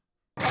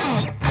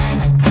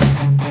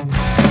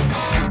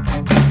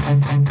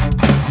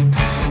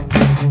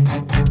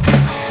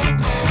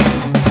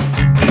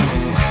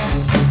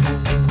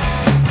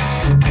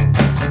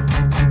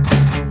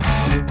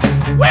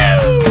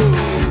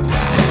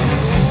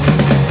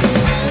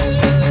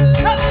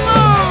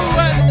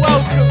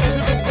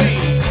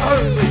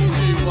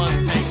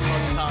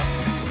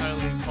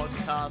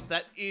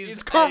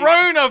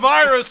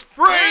coronavirus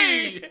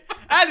free.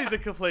 That is a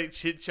complete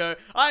shit show.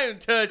 I am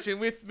Turchin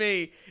with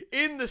me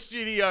in the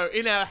studio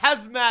in our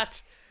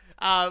hazmat,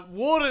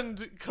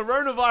 wardened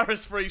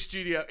coronavirus free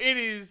studio. It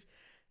is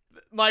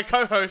my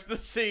co-host, the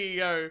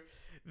CEO,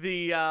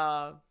 the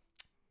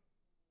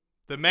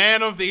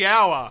man of the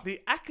hour.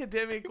 the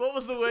academic. What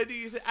was the word you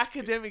used?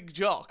 Academic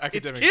jock.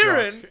 Academic it's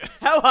Kieran. jock.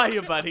 How are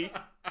you, buddy?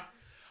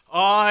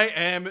 I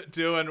am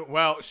doing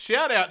well.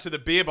 Shout out to the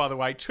beer, by the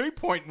way.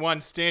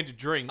 2.1 standard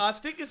drinks. I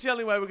think it's the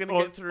only way we're going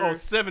to get through. Or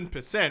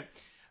 7%.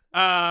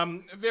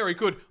 Very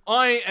good.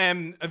 I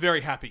am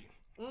very happy.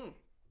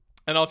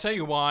 And I'll tell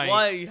you why,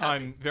 Why are you happy?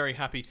 I'm very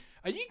happy.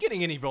 Are you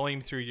getting any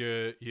volume through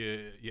your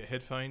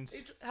headphones?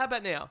 How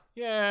about now?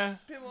 Yeah,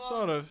 Bit more-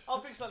 sort of. I'll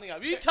fix something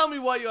up. You tell me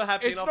why you're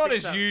happy. It's and I'll not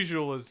fix as that.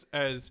 usual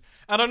as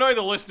and I know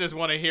the listeners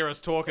want to hear us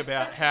talk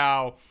about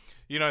how,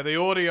 you know, the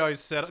audio's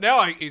set up.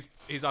 Now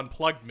he's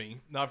unplugged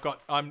me. Now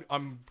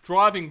I'm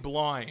driving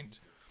blind.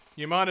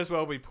 You might as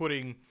well be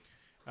putting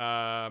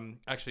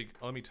actually,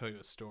 let me tell you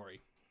a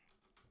story,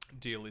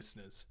 dear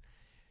listeners.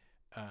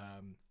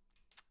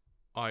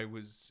 I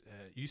was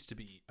used to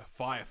be a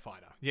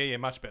firefighter. Yeah,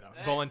 much better.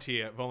 Nice.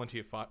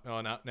 Volunteer fire. Oh,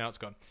 no, now it's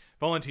gone.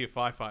 Volunteer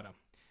firefighter,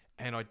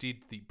 and I did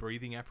the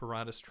breathing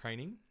apparatus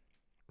training,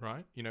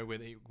 right? You know where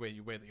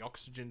you wear the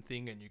oxygen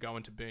thing and you go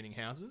into burning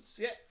houses.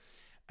 Yeah.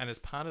 And as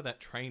part of that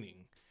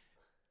training,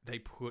 they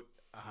put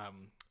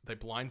they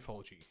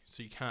blindfold you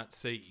so you can't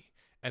see,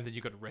 and then you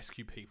got to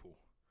rescue people.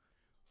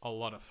 A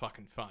lot of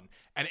fucking fun,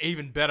 and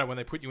even better when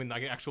they put you in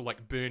like an actual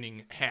like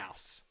burning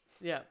house.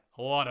 Yeah.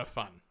 A lot of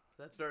fun.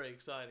 That's very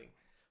exciting.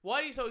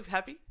 Why are you so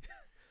happy?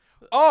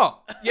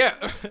 Oh, yeah.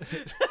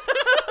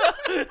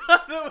 I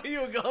don't know where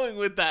you were going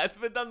with that,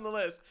 but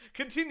nonetheless,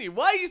 continue.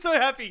 Why are you so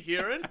happy,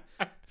 Kieran?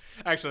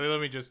 Actually, let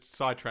me just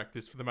sidetrack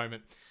this for the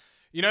moment.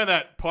 You know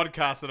that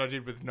podcast that I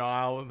did with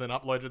Niall and then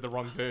uploaded the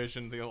wrong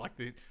version,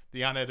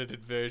 the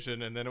unedited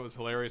version, and then it was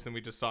hilarious and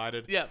we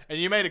decided. Yeah. And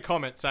you made a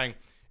comment saying,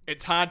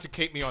 it's hard to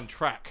keep me on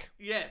track.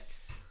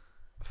 Yes.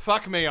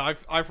 Fuck me,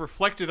 I've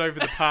reflected over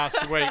the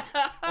past week.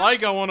 I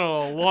go on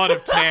a lot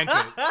of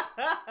tangents.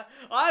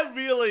 I'm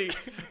really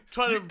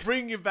trying to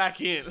bring you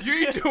back in.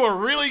 You do a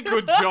really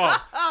good job.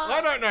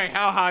 I don't know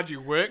how hard you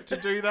work to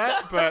do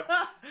that, but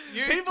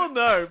People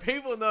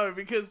know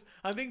because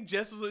I think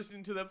Jess was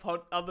listening to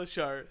the other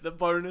show, the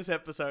bonus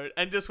episode,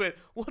 and just went,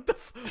 "What the?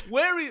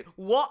 Where are you?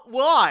 What?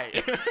 Why?"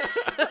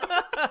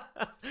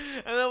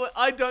 And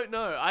I don't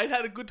know. I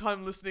had a good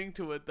time listening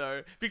to it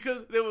though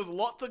because there was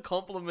lots of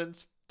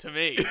compliments to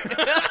me.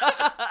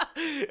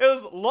 It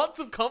was lots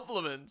of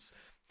compliments.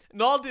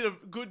 Niall did a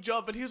good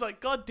job, but he was like,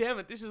 "God damn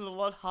it, this is a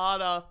lot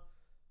harder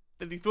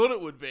than he thought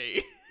it would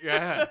be."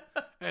 Yeah,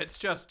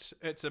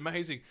 it's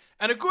amazing.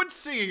 And a good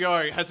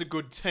CEO has a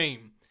good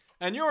team.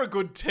 And you're a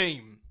good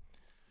team.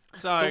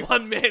 So, The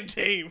one-man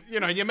team.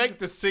 you know, you make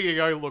the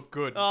CEO look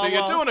good. Oh, so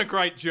you're well. doing a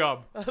great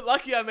job.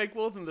 Lucky I make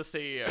more than the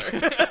CEO.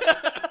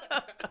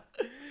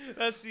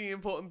 That's the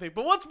important thing.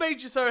 But what's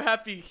made you so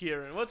happy,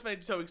 Kieran? What's made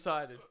you so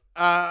excited?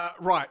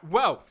 Right.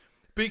 Well,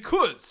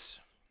 because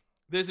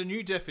there's a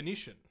new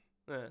definition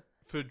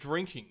for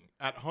drinking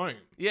at home.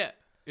 Yeah.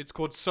 It's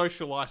called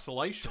social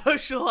isolation.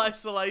 Social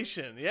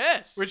isolation,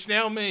 yes. Which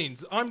now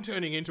means I'm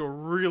turning into a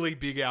really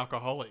big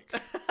alcoholic.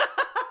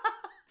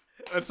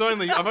 I've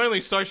only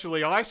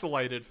socially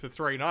isolated for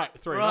three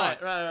nights.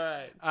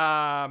 Right.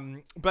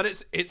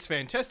 But it's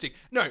fantastic.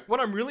 No, what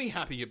I'm really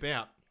happy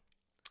about,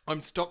 I'm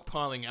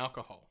stockpiling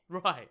alcohol.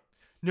 Right.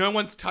 No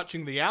one's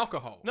touching the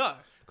alcohol. No.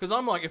 Because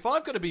I'm like, if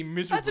I've got to be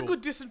miserable... That's a good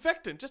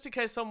disinfectant. Just in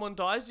case someone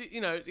dies, you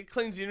know, it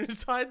cleans the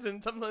insides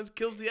and sometimes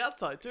kills the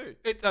outside too.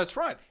 That's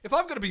right. If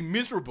I've got to be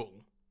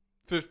miserable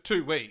for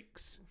 2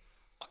 weeks,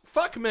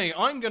 fuck me,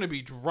 I'm going to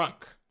be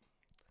drunk.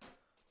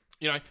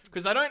 You know,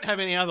 because they don't have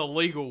any other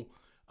legal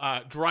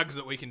drugs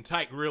that we can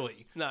take,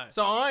 really. No.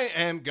 So I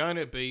am going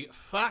to be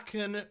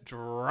fucking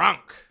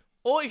drunk.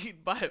 Or you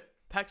could buy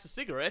packs of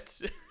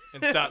cigarettes.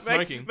 And start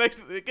smoking.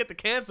 Get the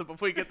cancer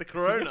before you get the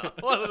corona.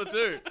 One of the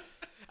two.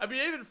 It'd be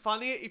even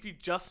funnier if you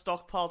just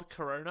stockpiled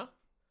Corona.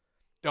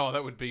 Oh,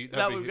 that would be...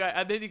 That would be great.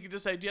 And then you could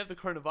just say, do you have the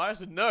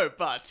coronavirus? And no,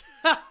 but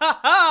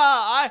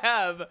I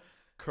have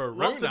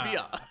Corona. lots of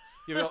beer.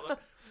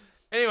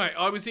 Anyway,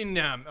 I was in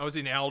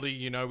Aldi.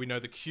 You know, we know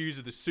the queues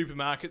of the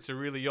supermarkets are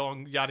really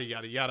long. Yada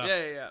yada yada.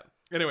 Yeah.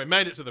 Anyway,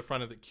 made it to the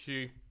front of the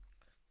queue.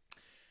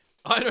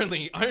 I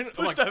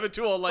Pushed over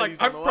two old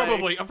ladies on the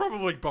way. I'm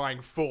probably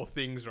buying 4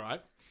 things,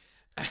 right?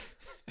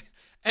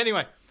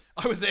 Anyway,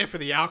 I was there for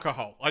the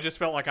alcohol. I just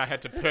felt like I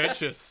had to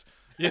purchase,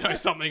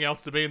 something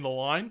else to be in the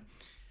line.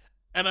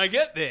 And I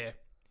get there,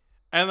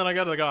 and then I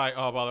go to the guy,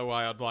 oh, by the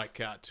way, I'd like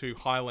 2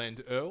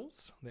 Highland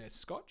Earls. They're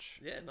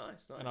Scotch. Yeah,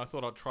 nice. And I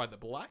thought I'd try the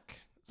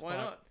black. It's Why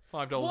not?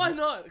 $5. Why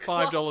not?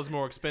 $5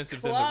 more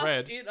expensive than the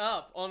red. It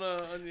up on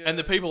And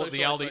the people at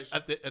the social Aldi,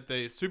 isolation. at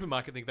the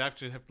supermarket, think they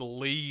actually have to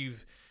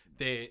leave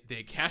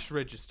their cash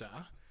register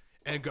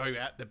and go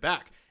out the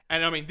back.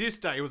 And I mean, this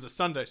day, it was a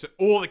Sunday, so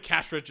all the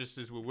cash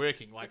registers were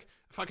working. Like,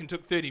 it fucking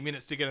took 30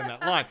 minutes to get in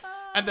that line.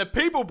 And the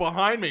people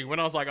behind me, when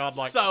I was like, I'd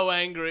like... So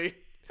angry.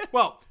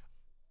 Well,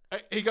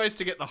 he goes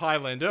to get the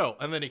Highland Earl,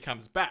 and then he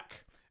comes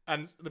back.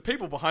 And the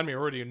people behind me are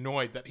already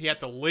annoyed that he had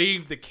to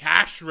leave the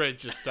cash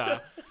register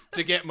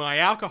to get my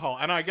alcohol.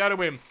 And I go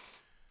to him,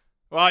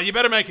 well, you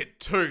better make it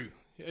 2.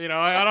 You know,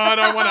 I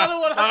don't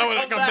want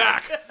to come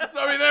back.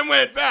 So we then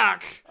went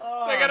back.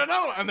 They get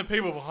another one. And the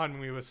people behind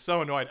me were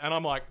so annoyed. And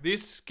I'm like,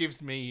 this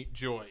gives me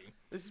joy.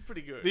 This is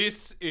pretty good.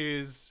 This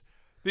is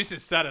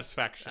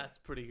satisfaction. That's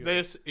pretty good.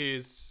 This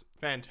is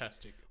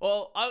fantastic.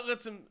 Well, I've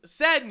got some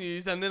sad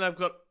news, and then I've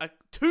got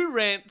 2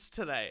 rants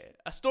today.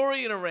 A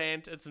story and a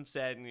rant and some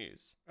sad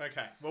news.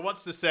 Okay. Well,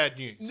 what's the sad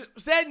news?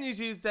 Sad news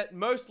is that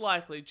most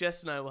likely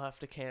Jess and I will have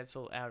to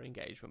cancel our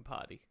engagement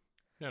party.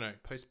 No.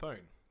 Postpone.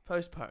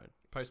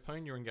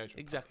 Postpone your engagement.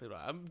 Exactly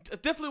right. I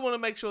definitely want to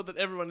make sure that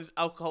everyone is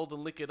alcoholed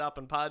and liquored up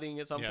and partying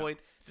at some point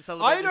to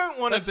celebrate. I don't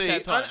want to be,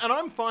 sad time. and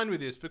I'm fine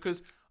with this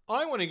because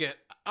I want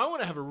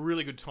to have a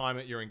really good time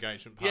at your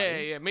engagement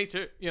party. Yeah, me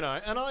too. You know,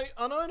 and I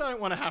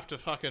don't want to have to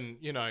fucking,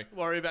 you know,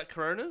 Worry about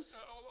coronas?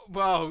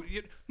 well,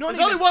 There's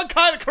only one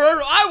kind of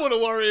corona I want to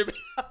worry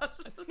about.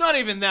 not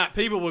even that.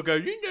 People will go,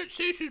 you're not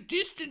social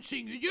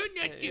distancing, you're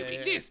not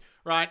doing this,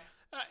 right?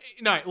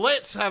 No,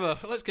 let's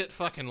get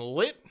fucking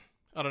lit.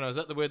 I don't know. Is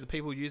that the word that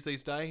people use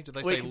these days? Do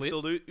they say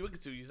lit? We can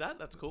still use that.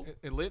 That's cool.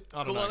 Lit? I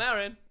don't Cool know. on our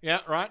end.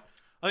 Yeah, right.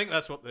 I think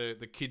that's what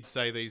the kids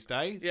say these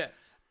days. Yeah.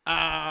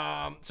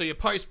 So you're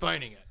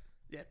postponing it.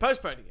 Yeah,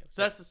 postponing it.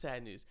 So that's the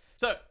sad news.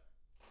 So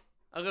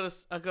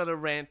I got a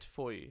rant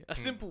for you. A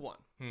simple one.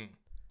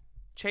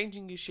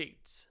 Changing your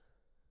sheets.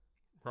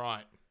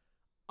 Right.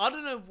 I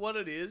don't know what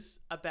it is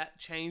about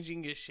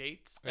changing your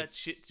sheets that It's-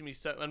 shits me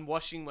so, and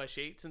washing my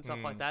sheets and stuff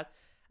like that,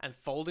 and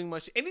folding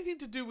my anything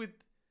to do with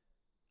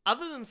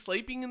other than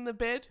sleeping in the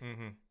bed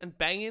and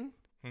banging.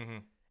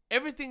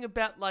 Everything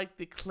about like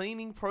the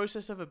cleaning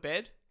process of a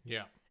bed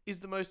Yeah. is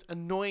the most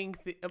annoying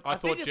thing. I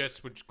think thought it's-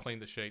 Jess would clean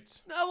the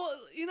sheets. No, well,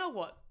 you know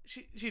what?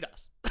 She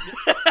does.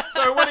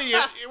 So what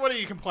are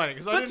you complaining?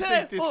 Because I didn't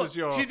think this was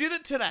your. She did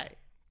it today,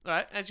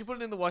 right? And she put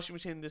it in the washing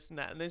machine, this and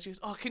that, and then she goes,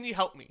 "Oh, can you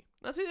help me?"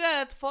 And I said, "Yeah,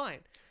 that's fine."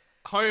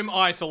 Home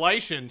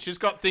isolation. She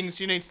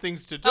needs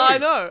things to do. I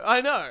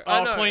know.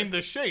 I'll clean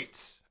the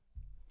sheets.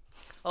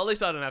 Well, at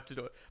least I don't have to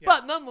do it.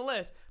 But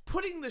nonetheless,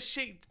 putting the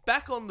sheets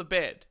back on the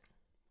bed.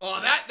 Oh,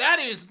 that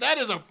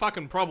is a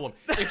fucking problem.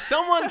 If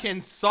someone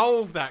can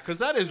solve that, because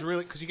that is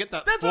really, because you get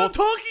that. That's what I'm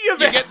talking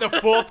about. You get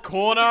the fourth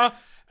corner,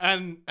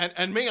 and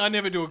me, I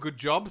never do a good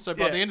job. So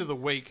by Yeah. the end of the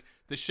week,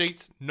 the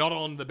sheet's not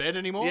on the bed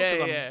anymore. Yeah.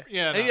 'cause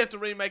And no. you have to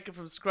remake it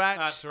from scratch.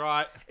 That's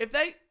right.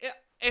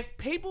 If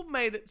people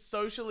made it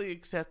socially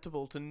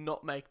acceptable to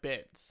not make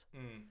beds.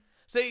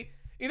 See,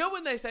 you know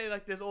when they say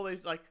like there's all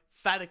these like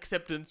fat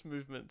acceptance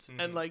movements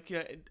and like, you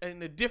know,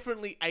 and the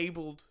differently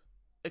abled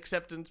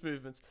acceptance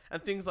movements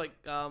and things like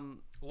Low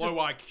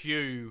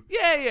IQ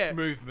yeah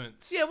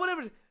movements. yeah,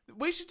 whatever.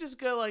 We should just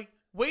go like,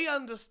 we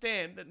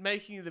understand that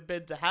making the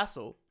bed's a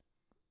hassle.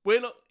 We're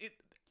not.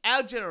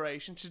 Our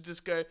generation should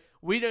just go,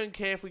 we don't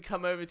care if we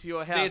come over to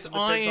your house. There's and the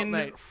bed's not made.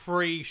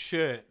 iron-free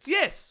shirts.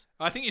 Yes.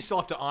 I think you still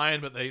have to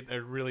iron, but they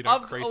really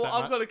don't crease that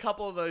much. I've got a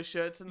couple of those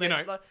shirts, and You they,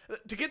 know- like,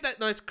 to get that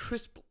nice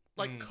crisp,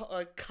 like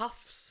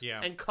cuffs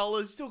Yeah. and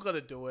collars, you still got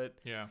to do it.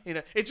 Yeah. You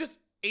know, it just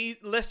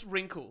less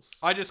wrinkles.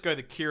 I just go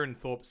the Kieran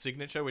Thorpe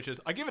signature, which is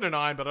I give it an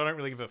iron, but I don't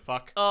really give a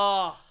fuck.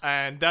 Oh,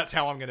 And that's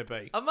how I'm going to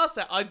be. I must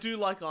say, I do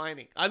like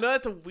ironing. I know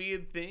it's a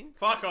weird thing,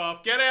 Fuck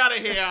off. Get out of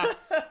here.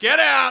 Get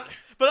out.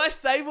 but I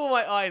save all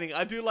my ironing.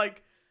 I do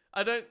like,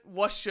 I don't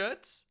wash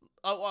shirts.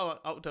 I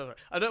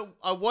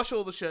wash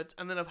all the shirts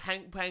and then I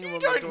hang them You on my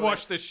don't door.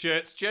 wash the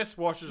shirts. Jess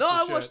washes No, the I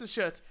shirts. wash the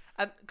shirts,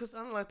 and because I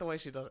don't like the way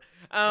she does it.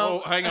 Oh,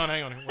 hang on.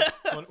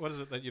 What is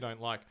it that you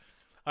don't like?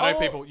 I know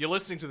Oh, people, you're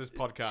listening to this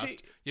podcast, she-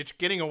 you're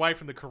getting away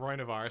from the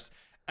coronavirus,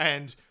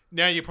 and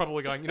now you're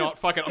probably going, you know what,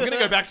 fuck it, I'm going to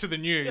go back to the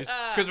news,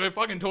 because we're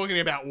fucking talking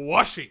about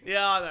washing.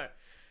 Yeah, I know.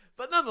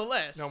 But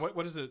nonetheless. No,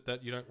 what is it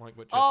that you don't like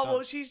what Jess Oh, does?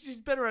 well, she's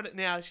better at it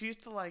now. She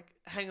used to, like,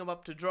 hang them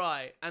up to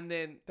dry, and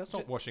then... That's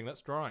not washing,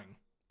 that's drying.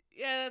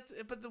 Yeah,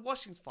 but the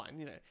washing's fine,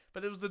 you know.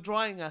 But it was the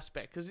drying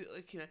aspect, because,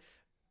 like, you know...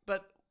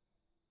 But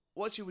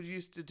what she would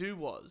used to do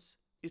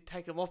is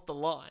take them off the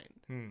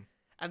line,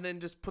 and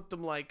then just put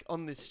them, like,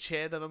 on this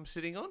chair that I'm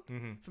sitting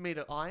on for me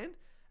to iron.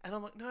 And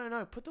I'm like,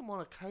 no, put them on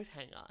a coat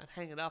hanger and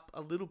hang it up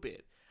a little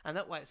bit. And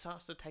that way it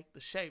starts to take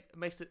the shape. It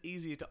makes it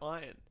easier to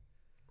iron.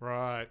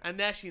 Right. And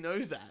now she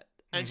knows that.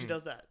 And she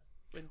does that.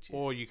 When she...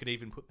 Or you could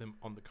even put them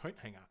on the coat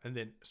hanger and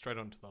then straight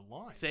onto the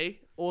line. See?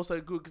 Also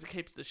good because it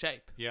keeps the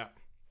shape. Yeah.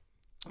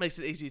 Makes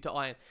it easier to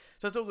iron.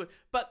 So it's all good.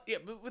 But yeah,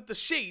 but with the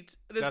sheet,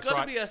 there's That's got to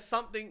right. be a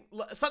something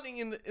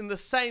in the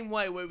same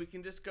way where we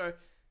can just go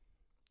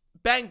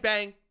bang,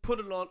 bang, put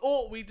it on.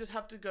 Or we just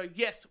have to go,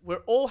 yes,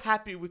 we're all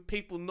happy with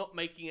people not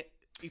making it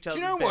each other's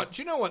Do you know what? beds.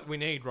 Do you know what we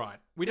need, right?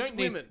 We It's don't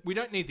need women. we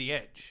don't need the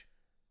edge.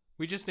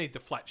 We just need the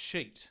flat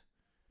sheet.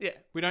 Yeah.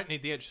 We don't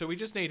need the edge, so we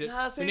just need it.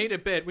 Nah, see- we need a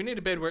bed. We need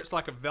a bed where it's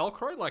like a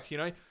Velcro, like, you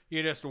know,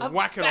 you just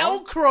whack it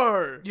on.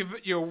 Velcro!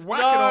 You whack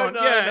No, it on.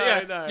 no,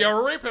 yeah. no.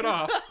 You rip it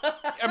off,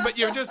 but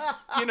you just,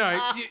 you know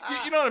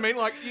what I mean.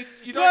 Like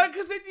you No, don't.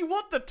 because then you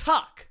want the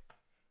tuck.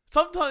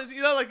 Sometimes,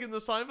 you know, like in the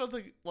Seinfeld, it's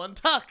like one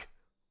tuck,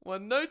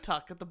 one no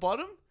tuck at the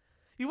bottom.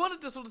 You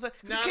wanted to sort of say,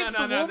 'cause No, it keeps no,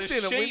 the no. warmth in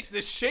it.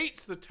 The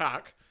sheet's the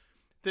tuck.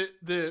 The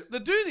The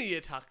doona you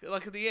tuck,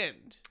 like at the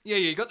end. yeah,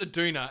 you got the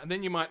doona, and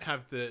then you might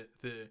have the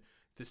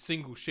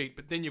single sheet,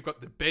 but then you've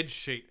got the bed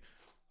sheet.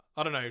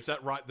 I don't know, is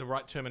that right? The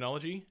right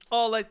terminology?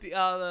 Oh, like the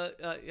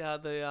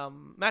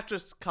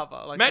mattress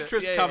cover, like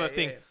Mattress the, cover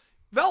thing.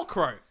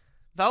 Velcro.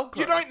 Velcro.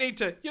 You don't need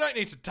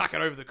to tuck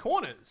it over the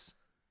corners.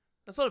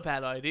 That's not a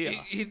bad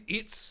idea.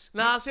 It's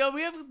Nah, see,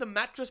 we have the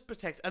mattress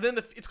protector, and then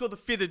it's called the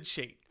fitted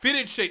sheet.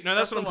 fitted sheet. No,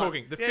 that's what I'm the one.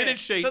 talking. The Yeah. fitted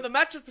sheet. So the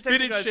mattress protector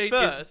fitted goes sheet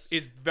first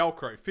is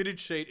Velcro. Fitted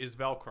sheet is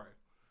Velcro.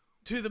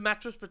 to the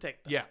mattress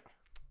protector. Yeah.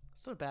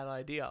 That's not a bad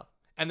idea.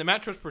 And the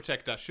mattress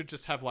protector should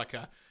just have like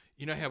a,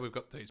 you know how we've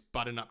got these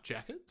button-up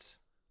jackets?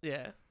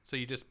 Yeah. So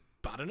you just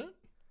button it?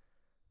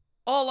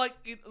 Oh,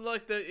 like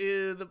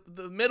the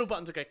metal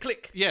buttons that go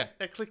click. Yeah.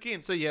 They click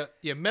in. So your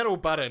metal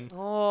button,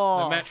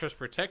 Oh. the mattress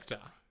protector,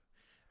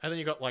 and then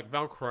you got like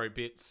Velcro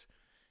bits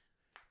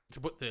to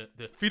put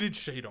the fitted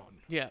sheet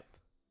on. Yeah.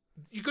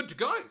 You're good to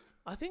go.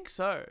 I think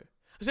so.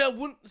 See, I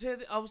wouldn't. See,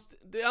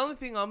 the only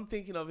thing I'm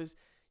thinking of is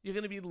you're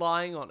going to be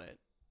lying on it,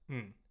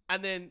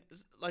 and then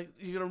like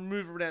you're going to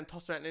move around,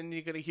 toss around, and then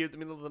you're going to hear at the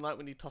middle of the night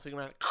when you're tossing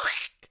around.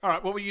 All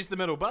right, well, we use the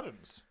metal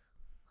buttons.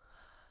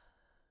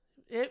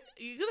 Yeah,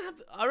 you're gonna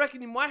have. I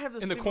reckon you might have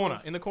the In the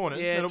corners,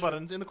 Yeah, metal true.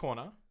 buttons in the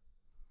corner.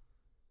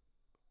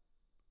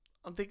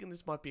 I'm thinking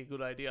this might be a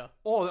good idea.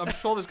 Or I'm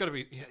sure there's got to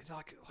be,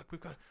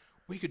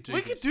 we could do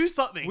We this. could do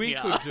something. We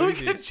here. could do we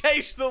this. could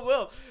change the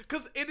world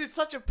because it is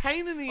such a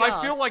pain in the ass.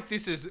 I feel like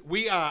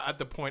we are at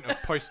the point of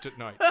post-it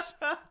notes.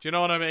 Do you know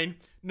what I mean?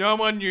 No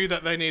one knew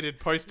that they needed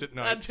post-it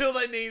notes until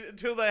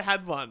they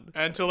had one.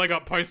 until they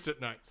got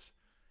post-it notes.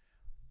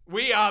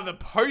 We are the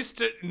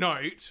post-it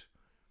note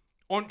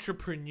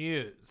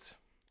entrepreneurs.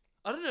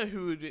 I don't know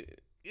who would.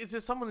 Is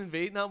there someone in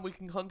Vietnam we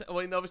can contact?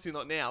 Well, obviously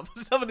not now,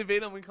 but someone in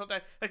Vietnam we can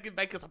contact that can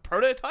make us a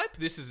prototype.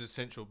 This is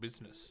essential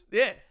business.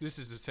 Yeah. This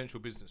is essential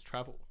business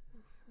travel.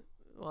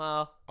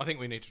 Well, I think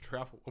we need to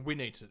travel. We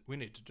need to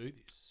do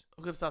this.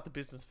 I've got to start the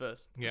business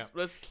first. Yeah.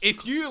 Let's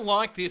If you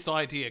like this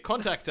idea,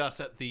 contact us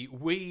at the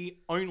We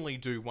Only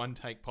Do One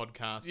Take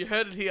podcast you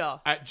heard it here.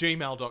 at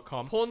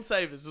gmail.com. Porn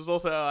Savers was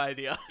also our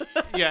idea.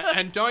 Yeah,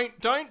 and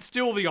don't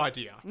steal the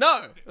idea.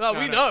 No, No,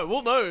 we no. know.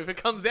 We'll know if it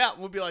comes out.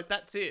 We'll be like,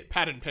 that's it.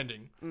 Patent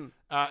pending.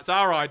 It's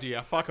our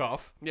idea. Fuck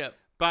off. Yeah.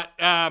 But,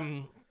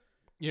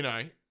 you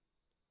know,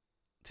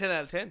 10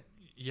 out of 10.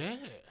 yeah.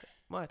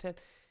 My 10.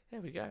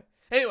 There we go.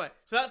 Anyway,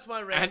 so that's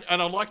my round.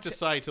 And I'd like to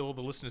say to all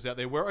the listeners out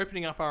there, we're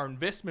opening up our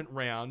investment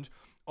round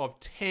of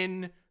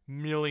 $10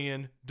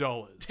 million.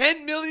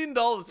 $10 million.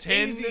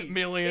 $10 Easy.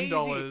 million.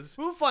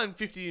 Easy. We'll find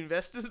 50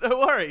 investors. No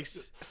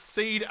worries.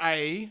 Seed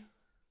A,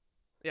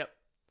 Yep.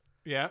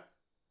 yeah,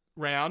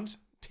 round,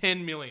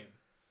 10 million.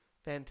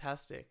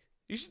 Fantastic.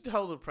 You should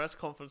hold a press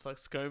conference like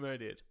ScoMo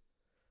did.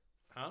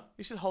 Huh?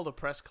 You should hold a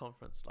press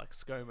conference like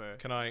ScoMo.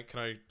 Can I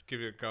give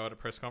you a go at a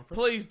press conference?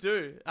 Please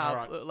do. All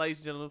right. Ladies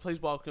and gentlemen,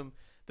 please welcome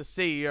the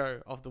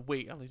CEO of the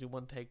We Only Do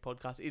One Take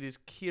podcast. It is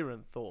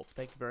Kieran Thorpe.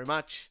 Thank you very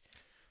much.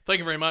 Thank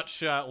you very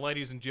much,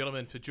 ladies and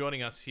gentlemen, for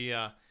joining us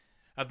here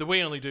at the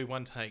We Only Do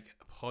One Take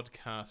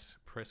podcast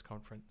press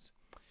conference.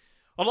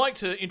 I'd like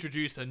to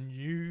introduce a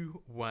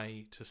new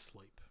way to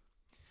sleep.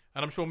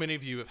 And I'm sure many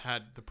of you have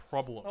had the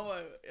problem.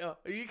 Oh,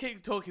 you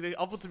keep talking.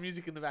 I'll put some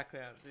music in the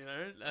background, you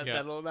know? And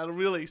Yeah. that'll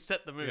really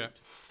set the mood. Yeah.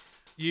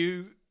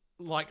 You,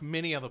 like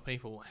many other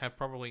people, have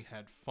probably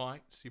had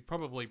fights. You've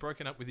probably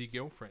broken up with your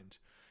girlfriend.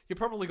 You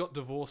probably got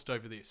divorced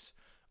over this,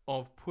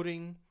 of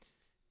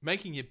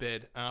making your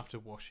bed after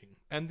washing.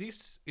 And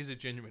this is a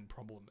genuine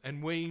problem.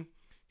 And we,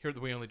 here at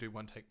the We Only Do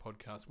One Take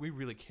podcast, we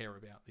really care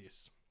about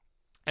this.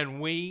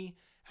 And we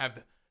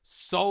have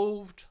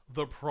solved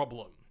the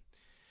problem.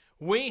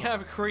 We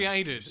have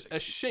created a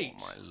sheet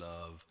My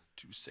love,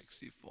 too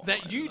sexy for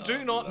that my you love.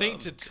 do not need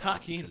Love's to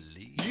tuck come in. to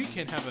leave. You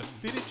can have a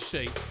fitted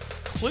sheet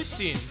clipped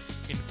in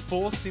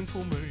 4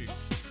 simple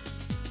moves.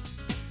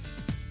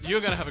 You're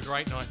going to have a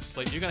great night's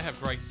sleep. You're going to have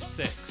great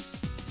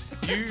sex.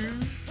 You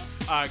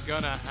are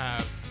going to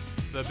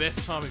have the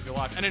best time of your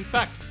life. And in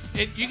fact,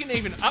 you can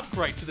even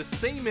upgrade to the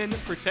semen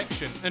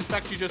protection. In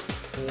fact, you just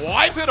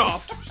wipe it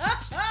off.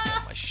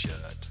 My shirt,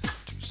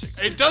 too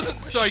sexy It doesn't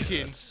for my soak shirt,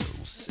 in. So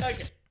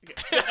sexy.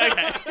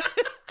 Okay.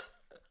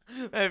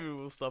 Maybe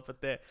we'll stop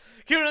it there.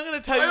 Kieran, I'm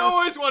going to tell you I this.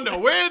 always wonder,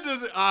 where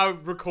does our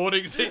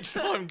recordings each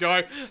time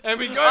go? And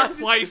we go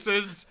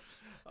places.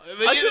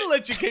 I should have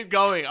let you keep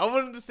going.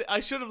 I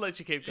should have let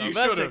you keep going. You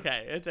But that's should've.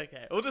 okay. It's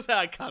okay. We'll just say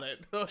I cut it.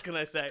 What can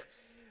I say?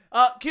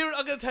 Kieran,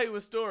 I'm going to tell you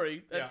a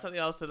story. Yeah. And something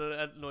else that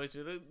annoys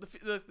me.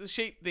 The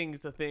sheet thing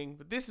is the thing,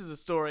 but this is a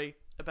story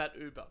about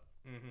Uber.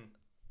 Mm-hmm.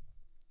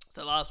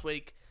 So last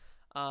week,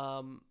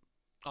 I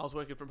was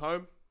working from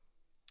home.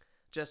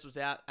 Jess was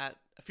out at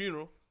a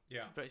funeral.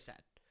 Yeah. Very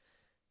sad.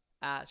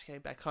 She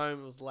came back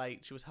home. It was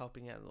late. She was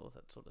helping out and all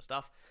that sort of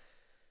stuff.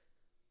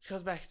 She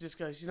comes back and just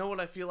goes, "You know what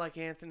I feel like,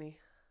 Anthony?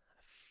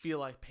 I feel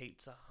like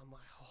pizza." I'm like,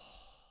 oh,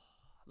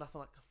 nothing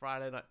like a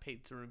Friday night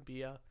pizza and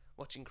beer,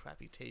 watching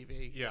crappy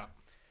TV. Yeah.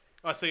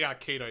 I see our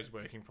keto's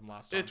working from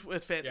last time. It's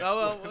fantastic. Yeah.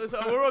 Oh, well,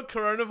 so we're on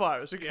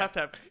coronavirus. We have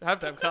to have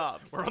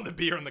carbs. We're on the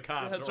beer and the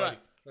carbs That's already.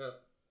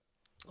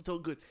 It's all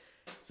good.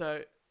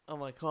 So I'm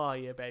like, oh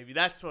yeah, baby,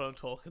 that's what I'm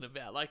talking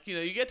about. Like, you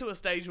know, you get to a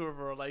stage of a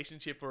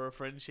relationship or a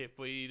friendship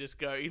where you just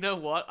go, you know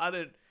what?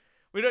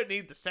 We don't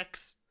need the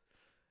sex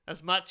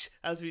as much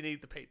as we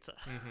need the pizza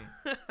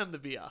and the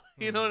beer.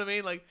 You know what I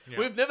mean? Like,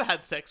 we've never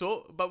had sex,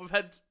 but we've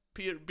had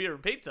beer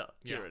and pizza.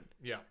 Kieran.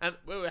 Yeah. And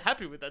we're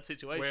happy with that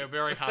situation. We're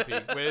very happy.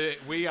 We're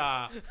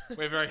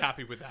very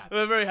happy with that.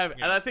 We're very happy.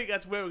 Yeah. And I think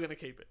that's where we're going to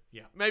keep it.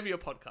 Yeah. Maybe a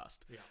podcast.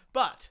 Yeah.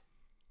 But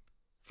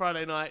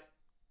Friday night,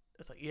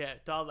 it's like, yeah,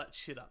 dial that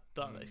shit up.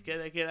 Dial that.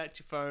 Get out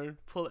your phone,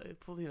 pull it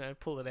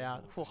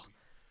out. Oh,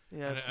 You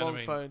know, it's And I long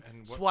mean, phone.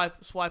 and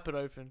what- Swipe it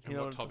open. And You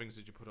know what what toppings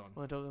did you put on?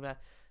 I'm talking about.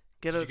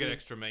 Did you get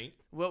extra meat?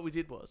 What we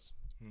did was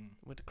Mm.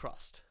 went to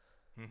Crust.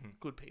 Mm-hmm.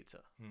 Good pizza.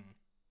 Mm.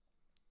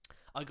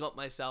 I got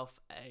myself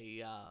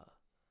a.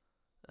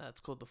 It's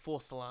called the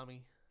 4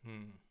 salami.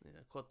 Mm.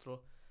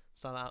 Quattro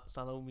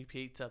salami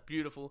pizza.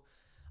 Beautiful.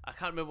 I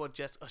can't remember what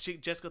Jess.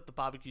 Jess got the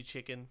barbecue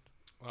chicken.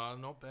 Well,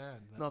 not bad.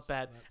 Not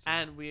bad. That's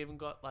And we even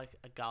got like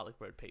a garlic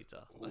bread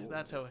pizza. Like,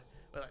 that's how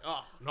we're like,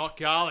 oh not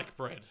garlic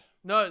bread.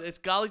 no, it's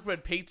garlic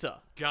bread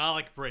pizza.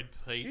 Garlic bread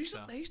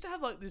pizza. They used to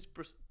have like this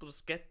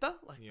bruschetta,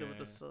 like Yeah.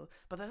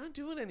 but they don't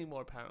do it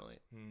anymore apparently.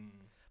 Mm.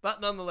 But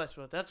nonetheless,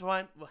 that's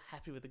fine. We're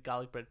happy with the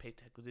garlic bread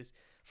pizza because it's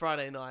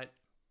Friday night.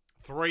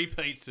 3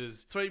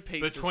 pizzas 3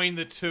 pizzas between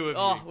the two of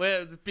Oh, you.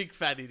 we're the big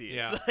fat idiots.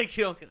 Yeah. Like,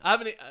 you know,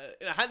 I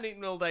hadn't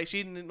eaten all day. She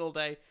hadn't eaten all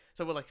day.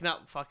 So we're like, no,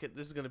 fuck it.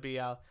 This is gonna be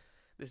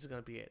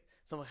it.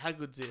 So I'm like, how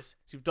good's this?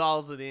 She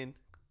dials it in.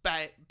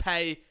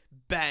 Pay,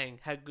 bang.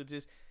 How good's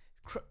this?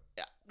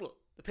 Yeah, look,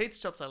 the pizza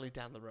shop's only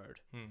down the road,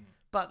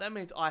 but that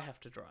means I have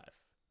to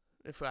drive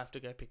if I have to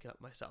go pick it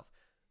up myself.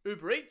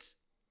 Uber Eats,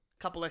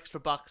 couple extra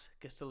bucks,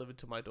 gets delivered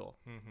to my door.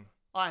 Mm-hmm.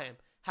 I am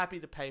happy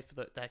to pay for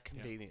that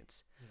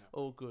convenience. Yeah.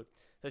 All good.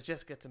 So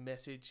Jess gets a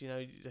message, you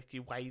know, like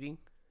you're waiting,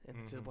 and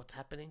it says what's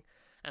happening.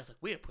 And it's like,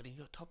 we are putting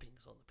your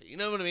toppings on the pizza. You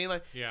know what I mean?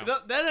 Like, Yeah.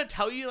 they don't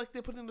tell you like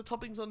they're putting the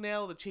toppings on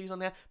now or the cheese on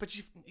now, but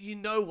you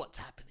know what's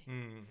happening.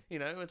 Mm. You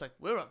know, it's like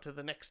we're up to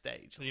the next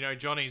stage. You know,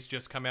 Johnny's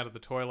just come out of the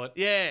toilet.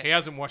 Yeah. He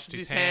hasn't washed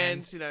his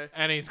hands, you know.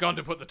 and he's gone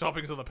to put the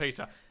toppings on the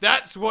pizza.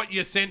 That's what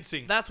you're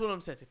sensing. That's what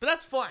I'm sensing. But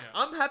that's fine.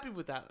 Yeah. I'm happy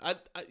with that. I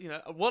you know,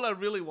 what I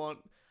really want,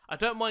 I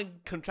don't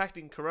mind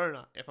contracting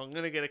corona if I'm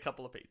going to get a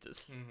couple of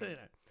pizzas. You know.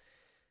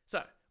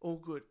 So, all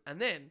good.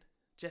 And then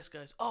Jess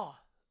goes, oh,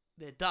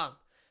 they're done.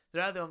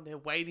 They're out there, they're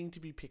waiting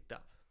to be picked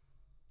up.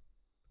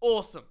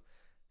 Awesome.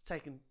 It's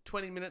taken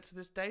 20 minutes at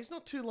this stage,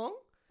 not too long.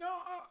 No,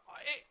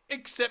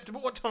 acceptable.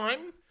 What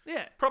time?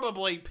 Yeah.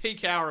 Probably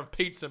peak hour of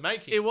pizza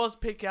making. It was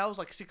peak hours,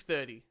 like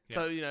 6:30. Yeah.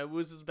 So, you know, it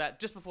was about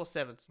just before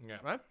 7, Yeah.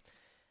 right?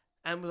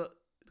 And the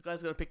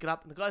guy's going to pick it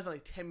up, and the guy's only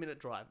a 10-minute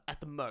drive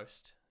at the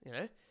most, you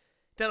know?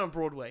 Down on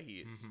Broadway he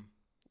is.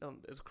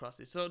 It's across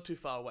this. It's not too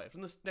far away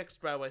from this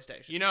next railway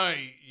station. You know,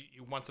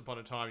 once upon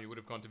a time, you would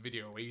have gone to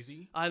Video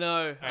Easy. I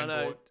know. And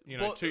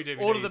bought, 2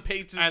 DVDs. Order the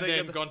pizzas. And they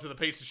then get gone to the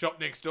pizza shop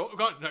next door.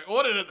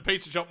 Ordered at the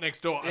pizza shop next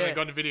door, and Yeah. then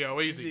gone to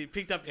Video Easy.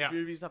 Picked up your Yeah.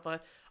 movies, stuff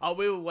like that. Oh,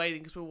 we were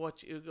waiting because we were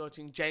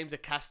watching James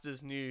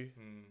Acaster's new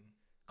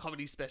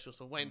comedy special.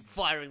 So waiting,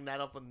 firing that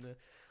up on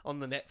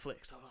the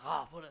Netflix. So,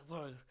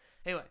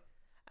 anyway.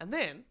 And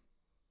then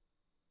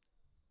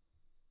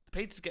the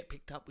pizzas get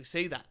picked up. We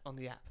see that on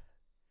the app.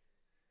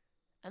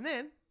 And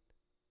then,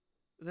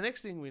 the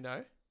next thing we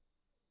know,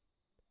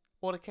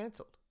 order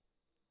cancelled.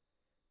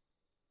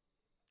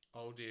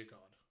 Oh, dear God.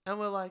 And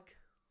we're like,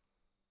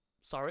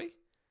 sorry?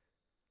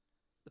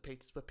 The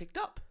pizzas were picked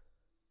up.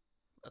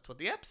 That's what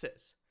the app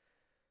says.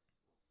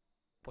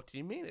 What do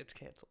you mean it's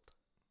cancelled?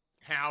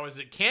 How is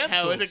it cancelled?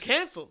 How is it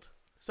cancelled?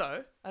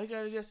 So, I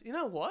go to Jess, you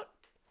know what?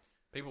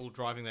 People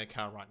driving their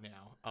car right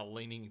now are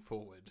leaning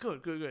forward.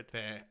 Good.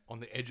 They're on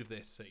the edge of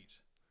their seat.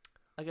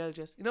 I go to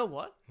Jess, you know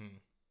what? Hmm.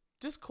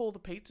 Just call the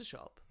pizza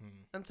shop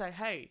and say,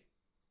 hey,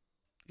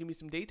 give me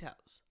some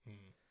details. And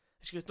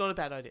she goes, not a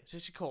bad idea. So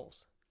she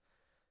calls.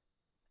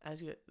 And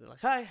they're like,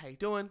 hey, how you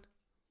doing?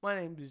 My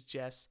name is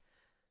Jess.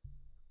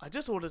 I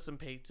just ordered some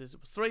pizzas. It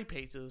was 3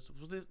 pizzas. It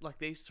was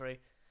these 3.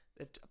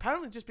 They've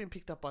apparently just been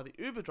picked up by the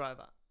Uber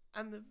driver.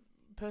 And the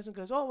person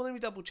goes, oh, well, let me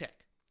double check.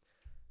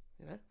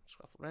 You know,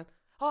 scuffle around.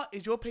 Oh,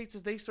 is your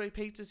pizzas these 3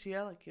 pizzas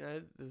here? Like, you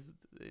know,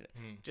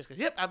 Jess goes,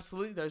 yep,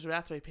 absolutely. Those are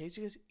our 3 pizzas.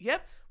 She goes,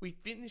 yep, we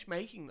finished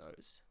making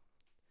those.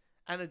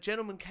 And a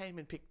gentleman came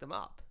and picked them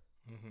up.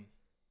 Mm-hmm.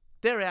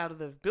 They're out of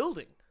the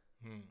building.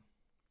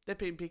 They're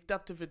being picked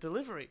up for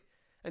delivery.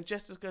 And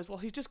Justice goes, well,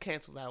 he just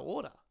cancelled our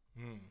order.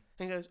 And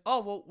he goes,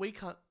 oh, well, we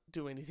can't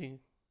do anything.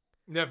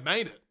 They've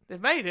made it.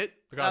 They've made it.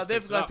 The guy's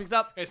picked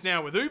up. It's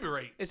now with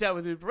Uber Eats. It's out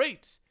with Uber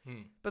Eats.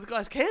 But the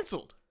guy's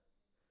cancelled.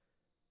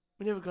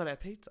 We never got our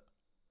pizza.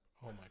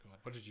 Oh, my God.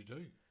 What did you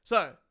do?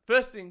 So,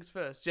 first things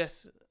first,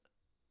 Jess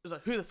was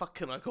like, who the fuck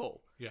can I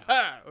call?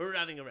 Yeah. We're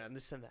running around,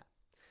 this and that.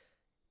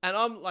 And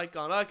I'm like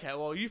going, okay,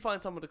 well, you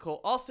find someone to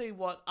call. I'll see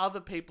what other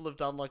people have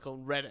done, like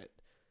on Reddit.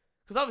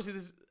 Because obviously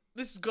this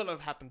has got to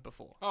have happened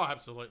before. Oh,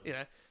 absolutely. You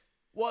know,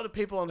 what are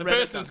people on The Reddit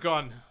person's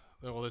done? gone,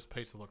 well, this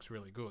pizza looks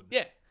really good.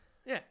 Yeah,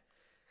 yeah.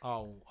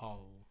 I'll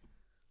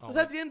Because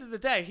at the end of the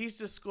day, he's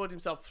just scored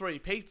himself 3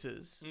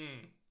 pizzas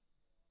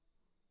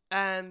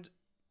and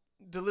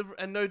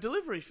no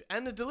delivery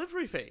and a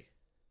delivery fee.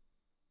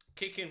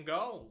 kicking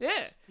goals.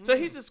 Yeah. So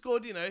he's just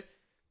scored, $50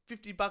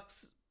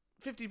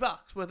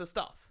 worth of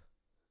stuff.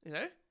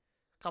 A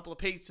couple of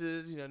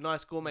pizzas,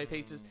 nice gourmet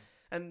pizzas,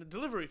 and the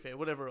delivery fee,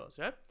 whatever it was.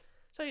 Yeah.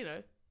 So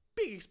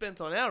big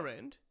expense on our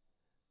end.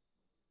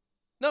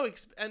 No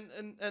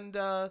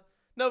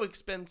no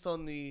expense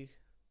on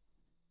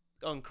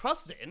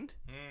Crust's end.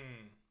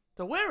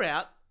 So we're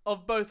out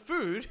of both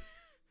food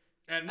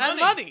and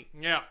money.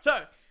 Yeah.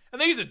 So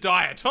And these are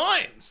dire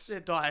times. they're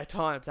dire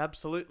times,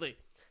 absolutely.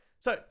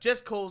 So Jess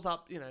calls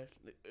up,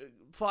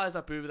 fires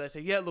up Uber. They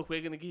say, yeah, look,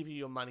 we're going to give you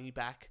your money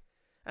back.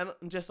 And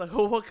I'm just like,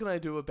 oh, what can I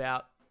do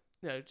about,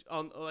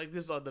 on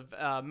this is on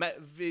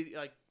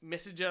the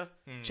messenger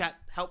chat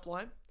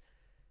helpline.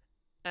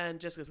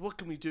 And Jess goes, what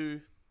can we do?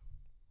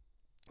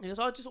 He goes,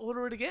 I'll just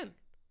order it again.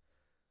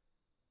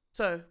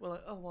 So we're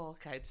like, oh, well,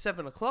 okay, it's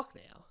 7 o'clock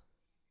now.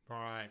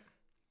 Right.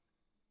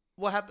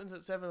 What happens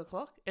at 7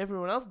 o'clock?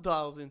 Everyone else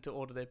dials in to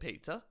order their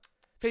pizza.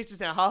 Pizza's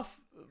now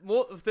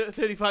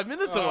 35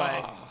 minutes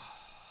away.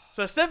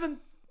 So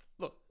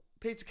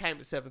pizza came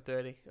at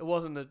 7:30. It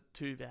wasn't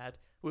too bad.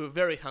 We were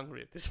very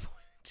hungry at this point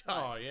in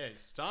time. Oh, yeah,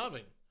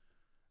 starving.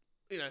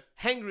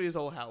 Hangry as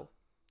all hell.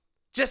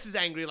 Just as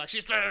angry, like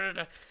she's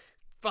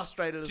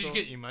frustrated as Did you all.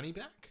 get your money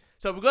back?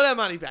 So we got our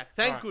money back.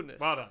 Thank Alright, goodness.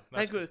 well done. That's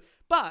Thank goodness.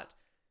 But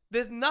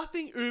there's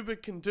nothing Uber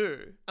can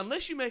do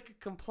unless you make a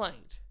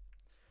complaint.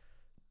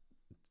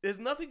 There's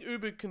nothing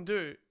Uber can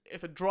do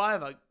if a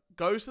driver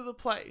goes to the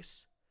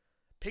place,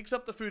 picks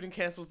up the food and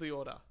cancels the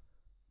order.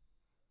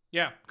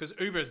 Yeah, because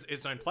Uber's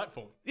its own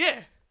platform. Yeah.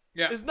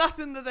 Yeah. There's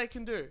nothing that they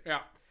can do. Yeah.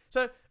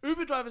 So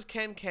Uber drivers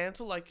can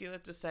cancel,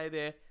 to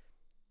say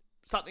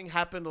something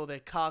happened or their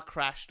car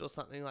crashed or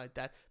something like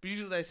that. But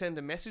usually they send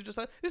a message or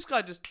something. This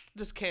guy just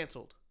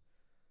cancelled.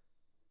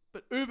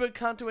 But Uber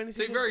can't do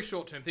anything. See, very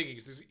short-term thinking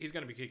because he's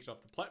going to be kicked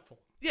off the platform.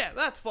 Yeah,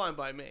 that's fine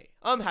by me.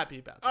 I'm happy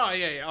about that. Oh,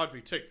 yeah, I'd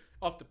be too.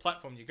 Off the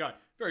platform you go.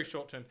 Very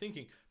short-term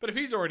thinking. But if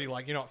he's already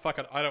like, fuck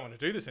it, I don't want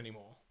to do this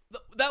anymore.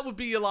 That would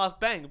be your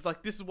last bang.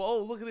 Like, this is,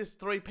 look at this,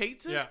 3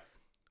 pizzas. Yeah.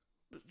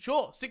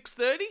 Sure,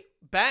 6:30,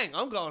 bang,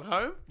 I'm going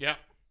home. Yeah.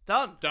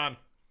 Done. Done.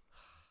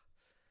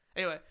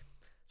 Anyway,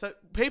 so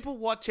people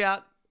watch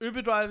out.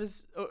 Uber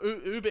drivers, or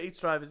Uber Eats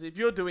drivers, if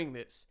you're doing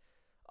this,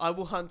 I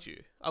will hunt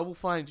you. I will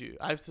find you.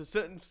 I have a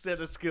certain set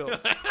of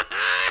skills.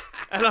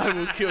 And I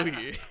will kill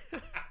you.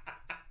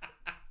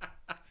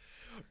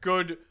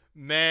 Good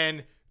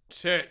man,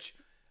 Church.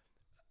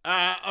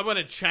 I want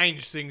to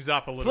change things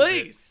up a little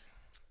bit. Please.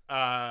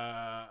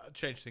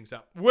 Change things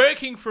up.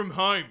 Working from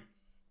home.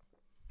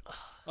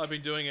 I've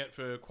been doing it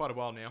for quite a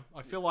while now.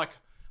 I feel like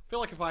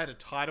if I had a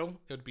title,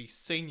 it would be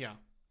senior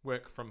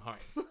work from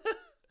home.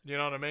 You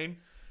know what I mean?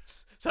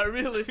 So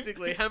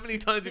realistically, how many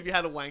times have you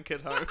had a wank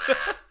at home?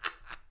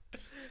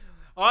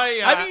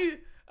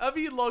 Have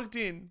you logged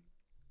in?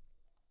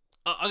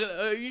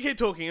 You keep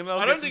talking, and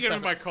I don't think any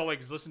of my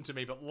colleagues listen to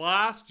me, but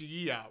last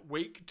year,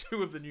 week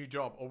 2 of the new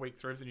job, or week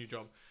 3 of the new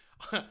job,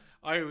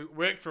 I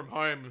worked from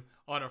home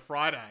on a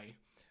Friday,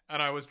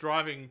 and I was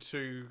driving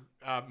to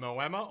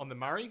Moama on the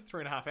Murray,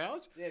 3.5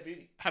 hours. Yeah,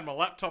 beauty. Had my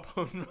laptop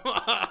on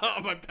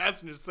my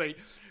passenger seat,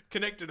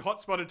 connected,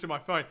 hotspotted to my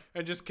phone,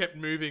 and just kept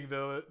moving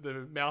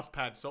the mouse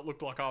pad so it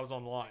looked like I was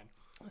online.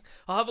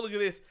 I'll have a look at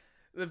this.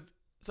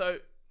 So,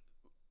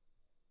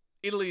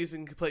 Italy is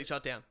in complete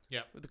shutdown.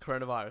 Yeah. With the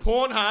coronavirus.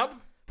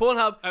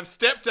 Pornhub have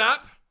stepped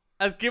up,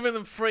 has given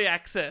them free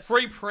access.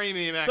 free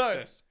premium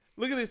access.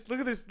 Look at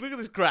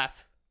this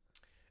graph.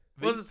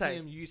 What does it say?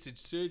 VPN usage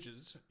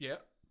surges. Yeah.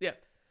 Yeah.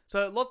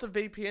 So lots of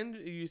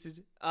VPN usage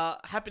are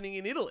happening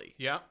in Italy.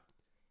 Yeah.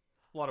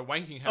 A lot of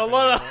wanking A happening.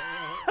 lot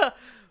of.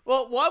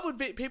 Well, why would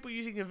people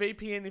using a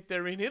VPN if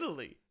they're in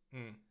Italy?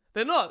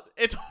 They're not.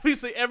 It's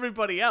obviously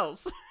everybody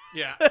else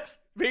Yeah.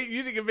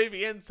 using a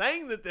VPN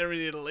saying that they're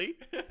in Italy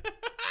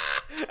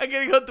and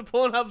getting onto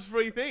Pornhub's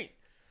free thing.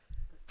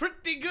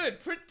 Pretty good.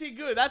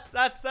 That's.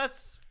 I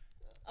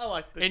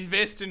like this.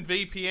 Invest in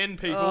VPN,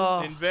 people.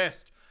 Oh.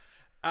 Invest.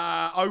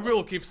 I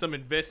will give some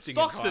investing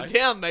Stocks advice. are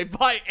down, mate.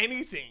 Buy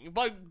anything.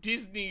 Buy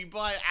Disney.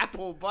 Buy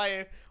Apple.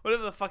 Buy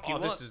whatever the fuck you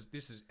want.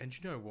 This is, and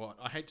you know what?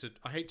 I hate to.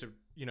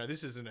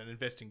 This isn't an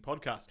investing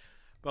podcast,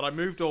 but I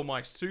moved all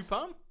my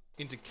super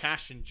into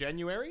cash in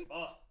January.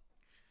 Oh.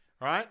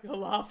 Right? You're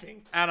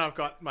laughing. And I've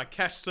got my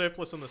cash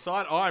surplus on the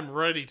side. I'm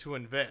ready to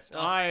invest.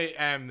 I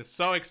am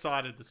so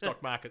excited the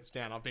stock market's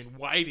down. I've been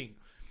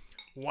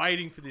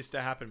waiting for this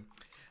to happen.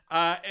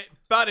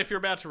 But if you're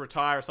about to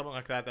retire or something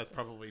like that, that's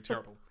probably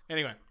terrible.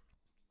 Anyway.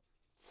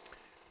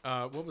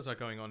 What was I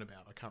going on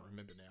about? I can't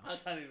remember now. I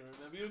can't even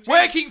remember.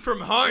 Working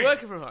from home.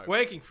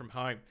 Working from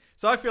home.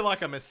 So I feel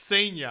like I'm a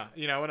senior,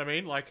 you know what I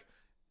mean? Like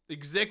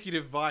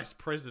executive vice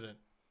president.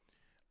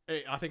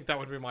 I think that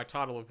would be my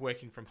title of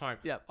working from home.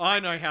 Yeah. I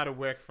know how to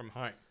work from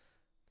home.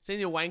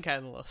 Senior wank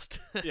analyst.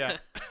 Yeah.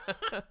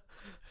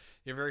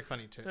 You're very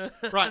funny too.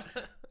 Right.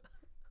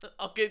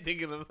 I'll keep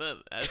thinking of that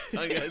as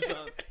time goes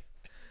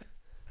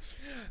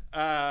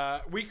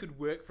on. We could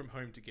work from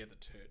home together,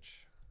 Turch.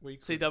 We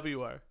could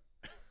CWO.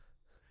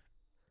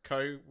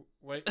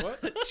 Wait,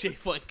 what?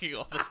 Chief Wanking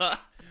Officer.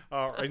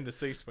 Oh, in the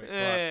C-suite.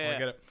 Yeah, Right, yeah, I yeah.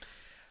 get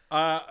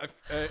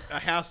it. A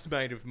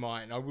housemate of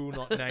mine, I will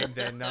not name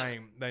their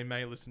name. They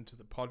may listen to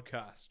the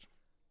podcast.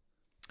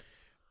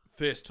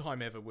 First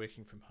time ever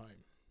working from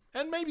home.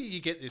 And maybe you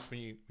get this when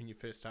you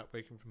first start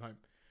working from home.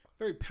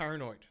 Very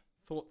paranoid.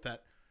 Thought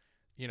that,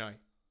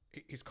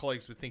 his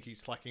colleagues would think he's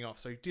slacking off.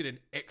 So he did an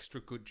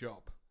extra good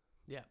job.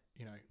 Yeah.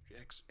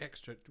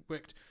 Extra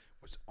worked,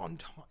 was on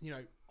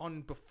time,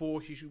 on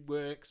before he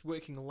works,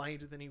 working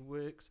later than he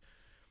works,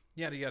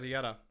 yada, yada,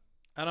 yada.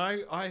 And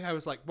I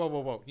was like,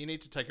 whoa, you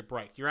need to take a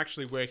break. You're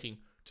actually working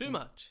Too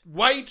much.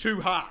 way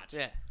too hard.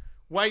 Yeah.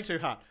 Way too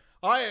hard.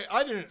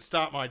 I didn't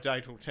start my day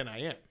till 10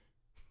 a.m.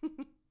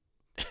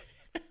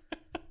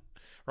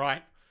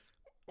 Right?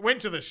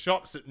 Went to the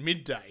shops at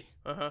midday,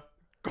 Uh-huh.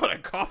 got a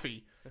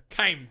coffee,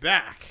 came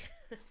back,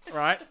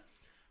 right?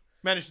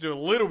 Managed to do a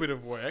little bit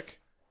of work,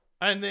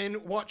 and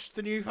then watched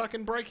the new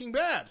fucking Breaking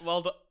Bad.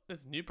 Well,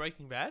 there's a new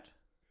Breaking Bad?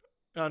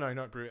 Oh, no,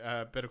 not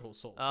Better Call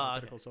Saul. Ah,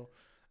 Better Call Saul.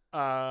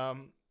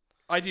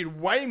 I did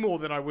way more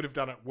than I would have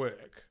done at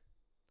work.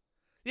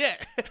 Yeah.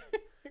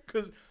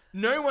 Because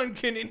no one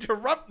can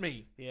interrupt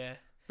me. Yeah.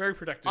 Very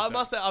productive. I day.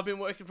 must say, I've been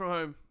working from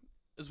home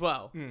as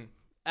well. Mm.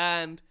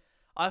 And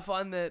I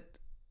find that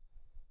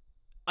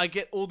I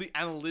get all the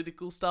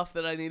analytical stuff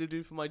that I need to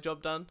do for my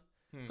job done.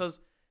 Because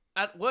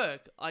at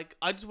work, I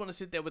just want to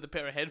sit there with a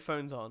pair of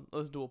headphones on,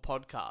 listen to a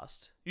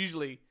podcast.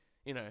 Usually,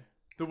 That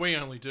we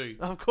only do.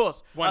 of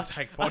course. One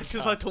take I just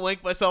podcast. like to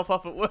wank myself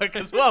up at work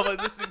as well by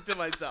listening to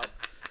myself.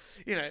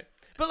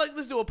 But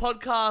listen to a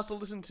podcast or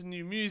listen to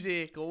new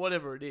music or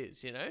whatever it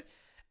is,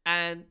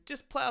 and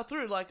just plow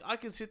through. Like, I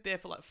can sit there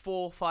for like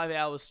 4 or 5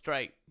 hours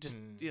straight, just,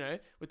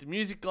 with the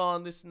music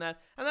on, this and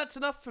that. And that's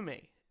enough for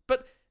me.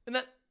 But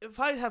if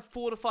I have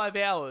 4 to 5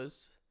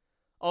 hours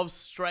of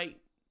straight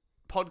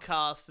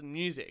podcasts and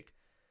music,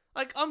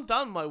 like, I'm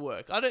done my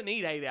work. I don't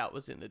need 8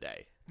 hours in a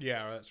day.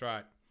 Yeah, that's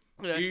right.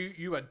 You know?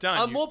 You are done.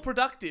 I'm more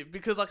productive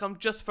because, like, I'm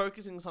just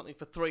focusing on something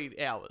for 3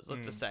 hours,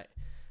 let's just say.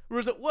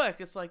 Whereas at work,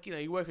 it's like,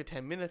 you work for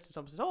 10 minutes and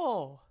someone says,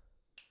 oh,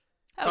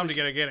 Time to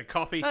get a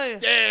coffee. Oh, yeah.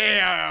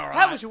 Yeah, all right.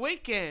 how was your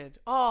weekend?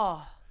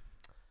 Oh,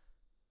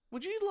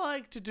 would you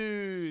like to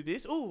do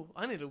this? Oh,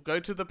 I need to go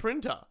to the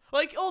printer.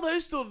 Like, all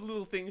those sort of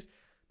little things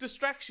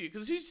distracts you.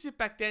 Because as soon as you sit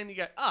back down, you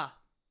go,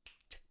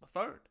 check my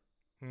phone.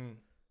 Hmm.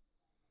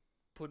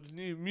 Put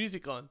new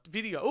music on.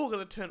 Video. Oh, got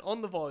to turn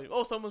on the volume.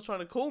 Oh, someone's trying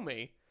to call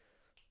me.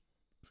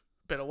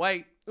 Better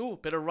wait. Oh,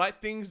 better write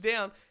things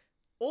down.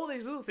 All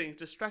these little things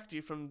distract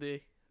you from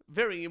the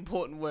very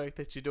important work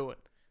that you're doing.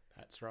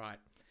 That's right.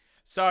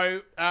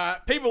 So,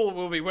 people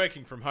will be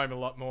working from home a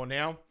lot more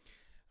now.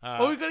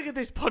 Well, we've got to get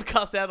these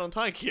podcasts out on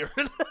time,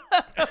 Kieran.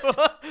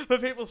 For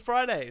People's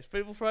Fridays.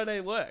 People Friday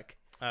work.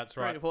 That's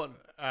Very right. important.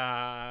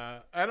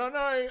 And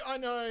I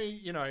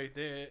know,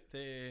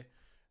 they're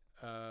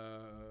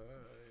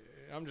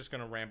I'm just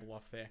going to ramble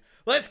off there.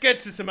 Let's get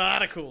to some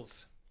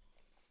articles.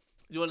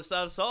 You want to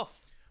start us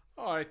off?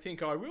 I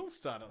think I will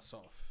start us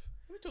off.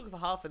 We're talking for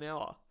half an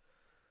hour.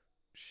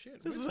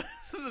 Shit, This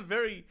is a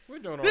very... we're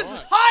doing all This is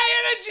right.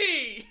 high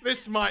energy!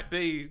 This might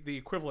be the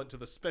equivalent to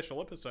the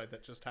special episode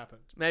that just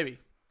happened. Maybe.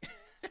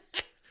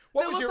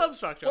 What There was your some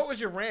structure. What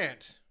was your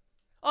rant?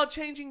 Oh,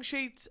 changing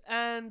sheets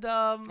and...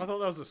 I thought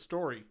that was a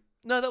story.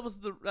 No, that was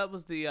the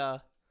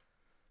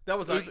That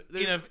was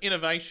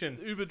innovation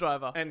Uber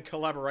driver. and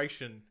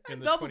collaboration in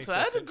the Double 21st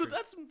that. century.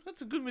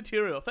 That's a good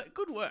material.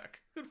 Good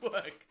work. Good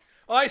work.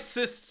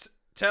 ISIS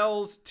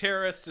tells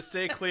terrorists to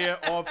steer clear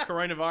of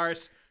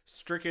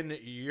coronavirus-stricken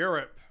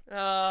Europe.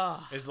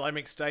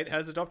 Islamic State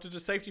has adopted a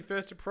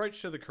safety-first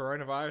approach to the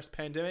coronavirus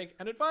pandemic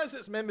and advised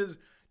its members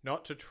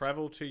not to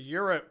travel to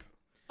Europe.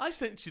 I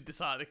sent you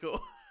this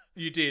article.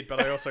 You did, but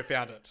I also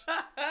found it.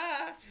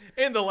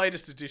 In the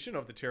latest edition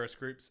of the terrorist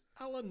group's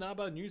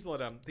Al-Naba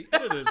newsletter, the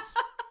editors...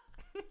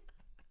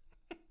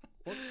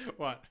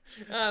 What?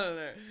 I don't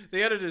know.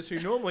 The editors who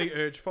normally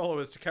urge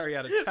followers to carry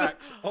out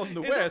attacks on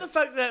the Is that the West...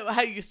 fact that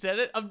how you said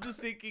it? I'm just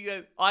thinking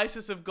that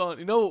ISIS have gone,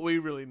 you know what we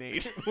really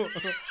need?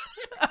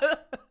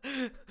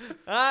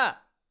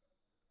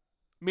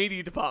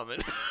 Media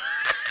department.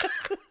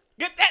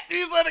 Get that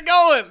newsletter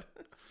going!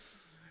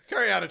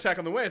 carry out attack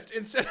on the West,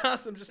 instead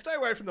ask them to stay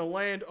away from the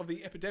land of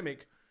the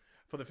epidemic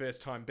for the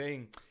first time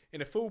being.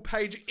 In a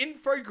full-page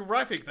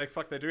infographic,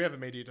 they do have a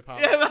media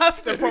department. Yeah, they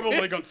have to. They've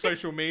probably got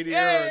social media.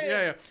 Yeah.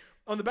 And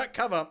on the back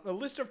cover, a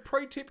list of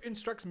pro-tip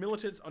instructs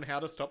militants on how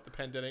to stop the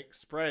pandemic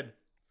spread.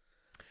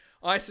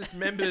 ISIS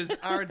members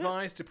are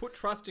advised to put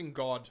trust in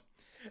God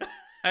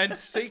and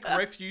seek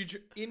refuge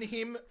in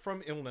him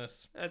from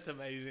illness. That's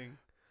amazing.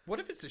 What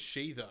if it's a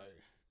she, though?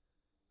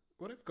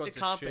 What if God's It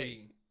can't a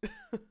she?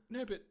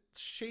 No, but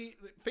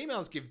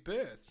females give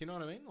birth, you know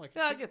what I mean? Like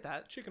Yeah, I get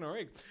that. chicken or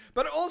egg.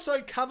 But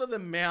also cover the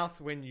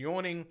mouth when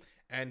yawning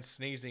and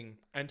sneezing,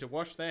 and to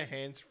wash their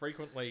hands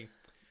frequently.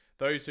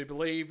 Those who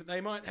believe they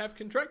might have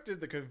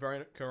contracted the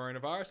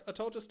coronavirus are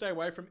told to stay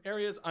away from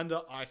areas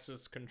under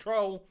ISIS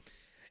control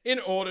in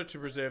order to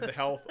preserve the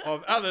health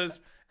of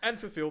others and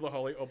fulfill the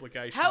holy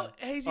obligation How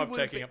easy of would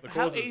it taking be, up the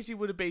how causes. easy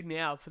would it be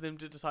now for them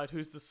to decide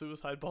who's the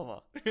suicide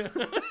bomber?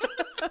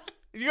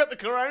 You got the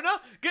corona?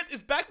 Get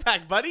this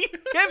backpack, buddy. Keep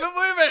it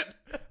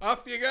moving.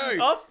 Off you go.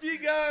 Off you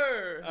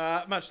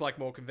go. Much like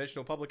more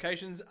conventional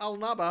publications, Al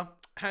Naba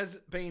has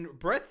been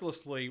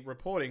breathlessly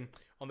reporting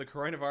on the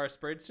coronavirus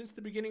spread since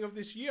the beginning of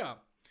this year,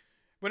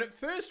 when it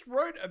first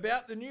wrote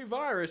about the new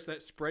virus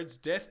that spreads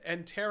death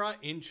and terror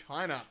in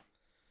China.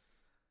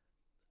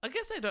 I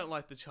guess they don't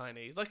like the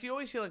Chinese. Like, you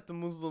always hear, like, the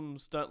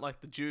Muslims don't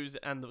like the Jews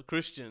and the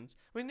Christians.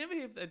 We never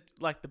hear if they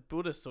like the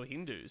Buddhists or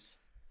Hindus.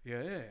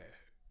 Yeah.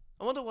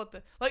 I wonder what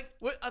the... Like,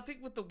 I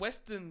think with the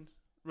Western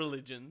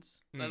religions,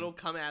 they'd all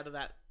come out of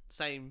that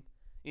same,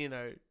 you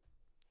know,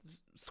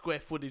 square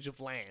footage of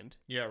land.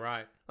 Yeah,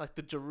 right. Like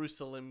the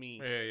Jerusalem-y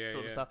Yeah,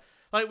 sort of yeah. stuff.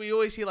 Like, we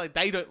always hear, like,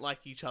 they don't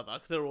like each other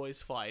because they're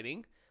always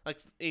fighting. Like,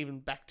 even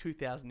back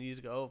 2,000 years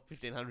ago, or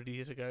 1,500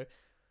 years ago,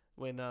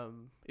 when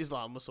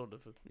Islam was sort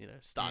of, you know,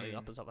 starting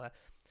up and stuff like that.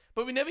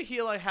 But we never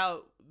hear, like,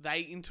 how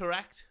they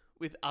interact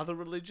with other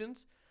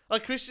religions.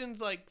 Like, Christians,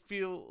 like,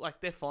 feel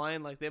like they're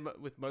fine, like, they're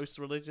with most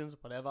religions,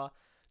 whatever.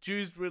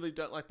 Jews really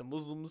don't like the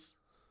Muslims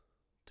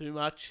too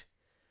much.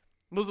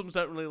 Muslims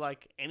don't really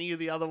like any of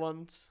the other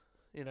ones,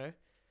 you know.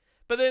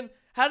 But then,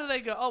 how do they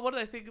go, oh, what do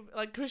they think of,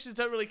 like, Christians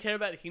don't really care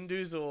about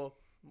Hindus or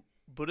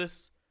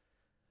Buddhists.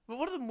 But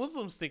what do the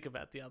Muslims think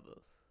about the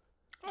others?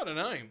 I don't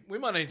know. We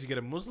might need to get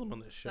a Muslim on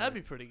this show. That'd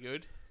be pretty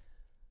good.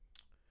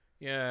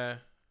 Yeah.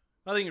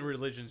 I think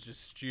religion's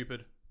just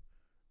stupid.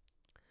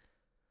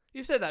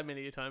 You've said that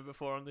many a time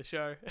before on the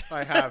show.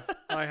 I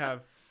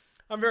have.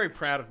 I'm very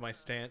proud of my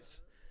stance.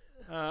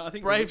 I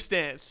think Brave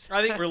stance.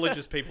 I think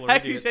religious people are How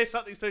can you idiots. say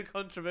something so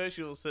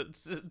controversial? So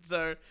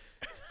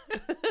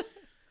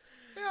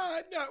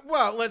Yeah, no,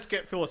 well, let's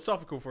get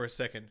philosophical for a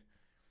second.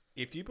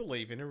 If you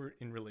believe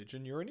in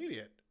religion, you're an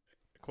idiot,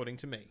 according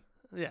to me.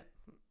 yeah,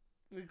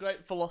 the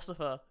great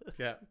philosopher,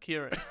 Yeah.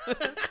 Kieran.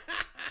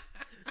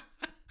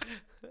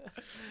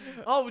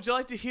 Oh, would you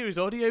like to hear his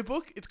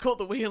audiobook? It's called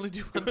the We Only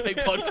Do One Take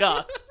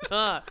podcast.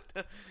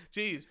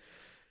 Jeez,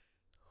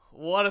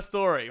 what a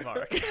story,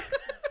 Mark.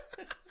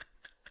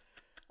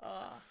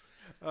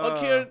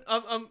 Kieran,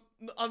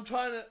 I'm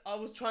trying to. I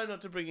was trying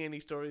not to bring any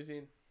stories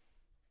in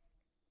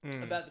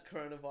about the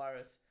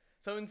coronavirus.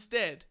 So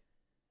instead,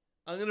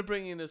 I'm going to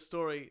bring in a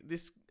story.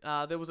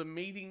 There was a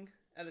meeting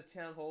at a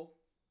town hall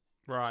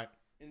Right.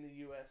 in the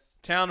US.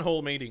 Town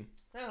hall meeting.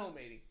 Town hall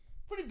meeting.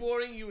 Pretty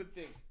boring, you would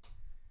think.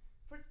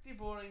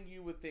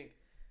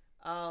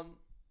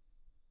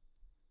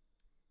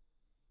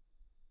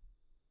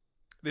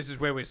 This is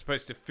where we're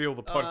supposed to fill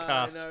the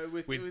podcast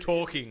know, with-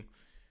 talking.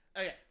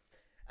 Okay.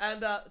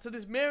 And so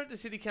this mayor at the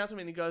city council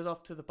meeting goes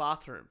off to the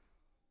bathroom.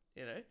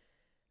 You know?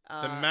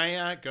 The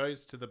mayor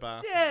goes to the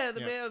bathroom. Yeah,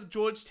 the mayor of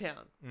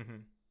Georgetown. Mm-hmm.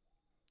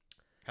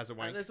 Has a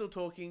wank. And they're still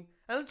talking.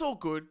 And it's all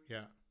good.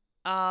 Yeah.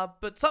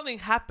 But something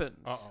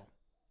happens. Uh-oh.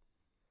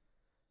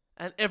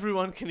 And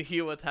everyone can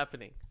hear what's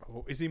happening.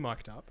 Oh, is he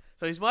mic'd up?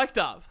 So he's mic'd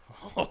up.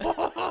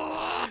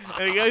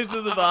 And he goes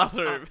to the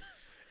bathroom.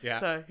 Yeah.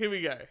 So here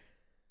we go.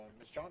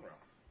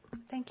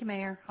 Thank you,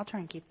 Mayor. I'll try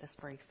and keep this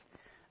brief.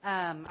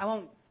 I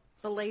won't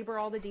belabor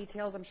all the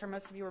details. I'm sure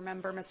most of you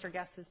remember Mr.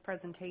 Guest's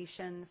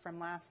presentation from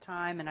last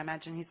time, and I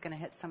imagine he's going to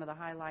hit some of the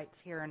highlights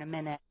here in a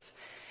minute.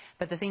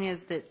 But the thing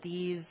is that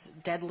these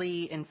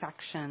deadly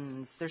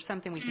infections, there's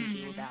something we can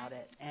do about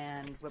it.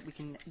 And what we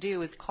can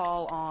do is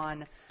call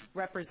on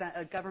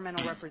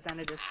governmental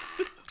representatives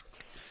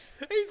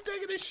He's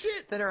taking a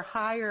shit. that are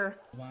higher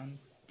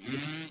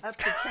up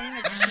the chain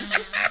of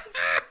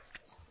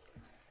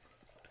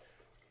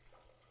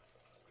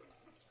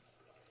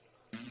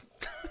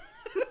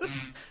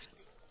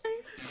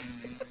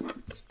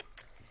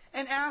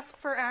and ask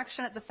for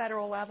action at the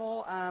federal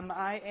level.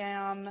 I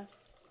am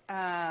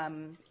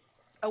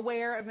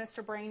aware of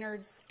Mr.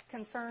 Brainerd's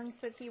concerns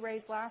that he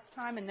raised last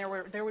time, and there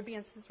would be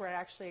instances where I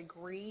actually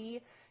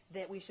agree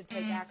that we should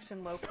take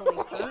action locally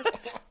first,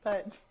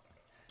 but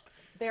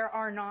there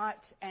are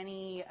not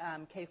any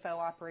CAFO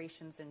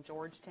operations in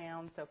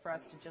Georgetown, so for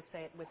us to just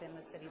say it within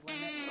the city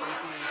limits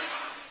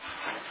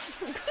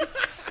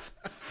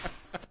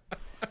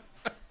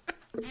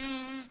would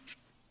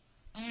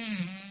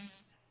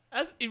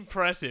That's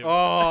impressive.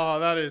 Oh,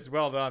 that is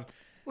well done.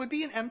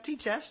 be an empty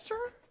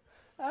gesture.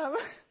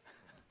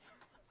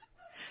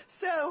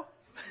 So,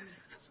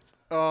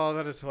 Oh,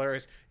 that is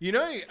hilarious. You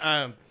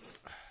know,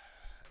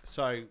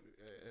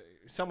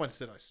 someone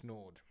said I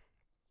snored.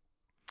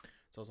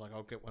 So I was like,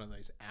 I'll get one of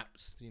those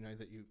apps, you know,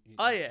 that you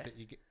that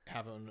you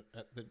have on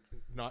at the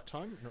night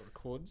time and it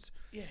records.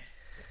 Yeah.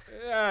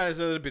 Yeah, there's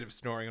a little bit of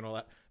snoring and all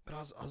that. But I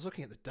was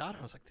looking at the data.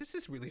 I was like, this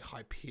is really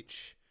high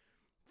pitch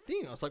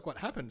thing. I was like, what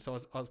happened? So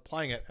I was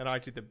playing it and I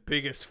did the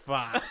biggest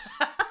fart.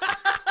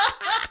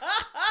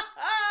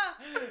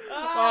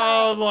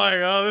 I was like,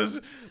 oh,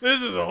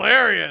 this is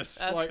hilarious.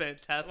 That's like,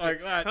 fantastic.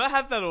 Like that. Can I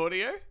have that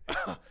audio?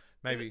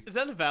 Maybe. Is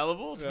that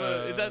available? Is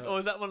that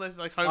one of those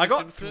like Homer I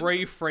got Simpson?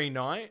 3 free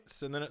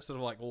nights, and then it sort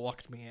of like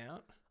locked me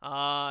out.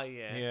 Ah,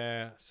 yeah.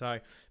 Yeah. So,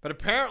 but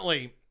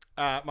apparently,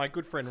 my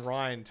good friend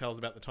Ryan tells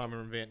about the time we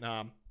were in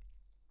Vietnam,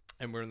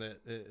 and we're in the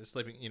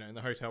sleeping, in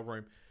the hotel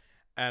room,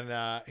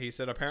 and he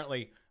said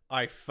apparently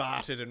I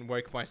farted and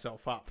woke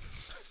myself up.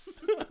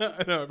 No,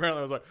 apparently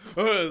I was like,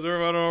 "Oh, is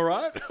everyone all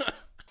right?"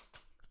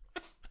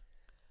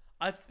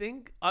 I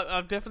think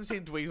I've definitely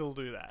seen Dweezil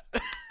do that.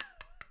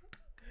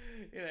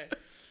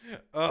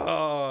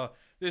 Oh,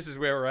 this is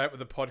where we're at with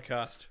the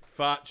podcast.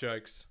 Fart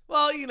jokes.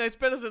 Well, it's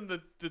better than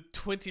the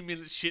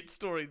 20-minute shit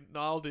story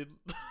Niall did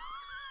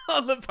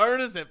on the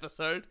bonus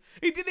episode.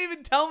 He didn't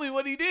even tell me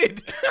what he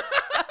did.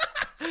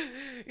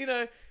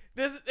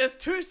 There's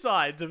 2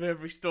 sides of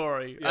every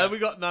story, Yeah. and we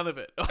got none of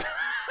it.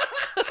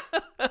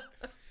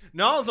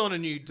 Niall's on a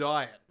new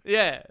diet.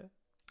 Yeah,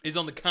 He's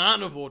on the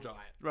carnivore diet.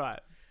 right.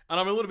 And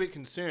I'm a little bit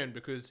concerned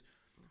because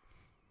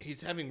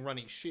he's having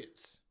runny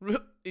shits.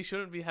 He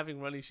shouldn't be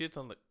having runny shits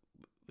on the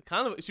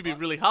kind of. It should be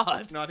really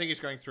hard. No, I think he's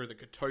going through the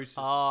ketosis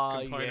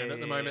component yeah, at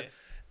the yeah, moment. yeah.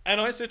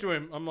 And I said to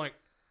him, I'm like,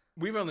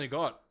 we've only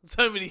got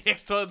So many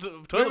extra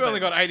toilet we've only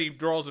paper. got 80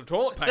 rolls of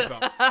toilet paper.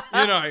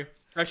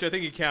 Actually, I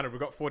think he counted. We've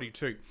got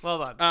 42.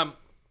 Well done.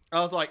 I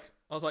was like,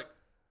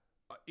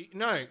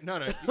 no.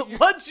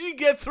 Once you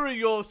get through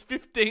your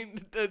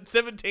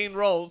 17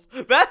 rolls,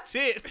 that's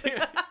it.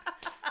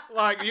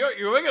 Like,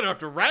 we're going to have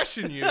to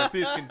ration you if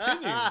this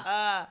continues.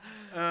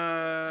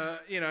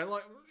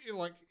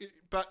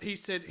 But he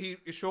said, he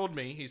assured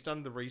me, he's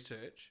done the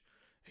research,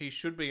 he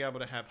should be able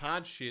to have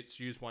hard shits,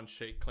 use one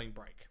sheet, clean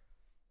break.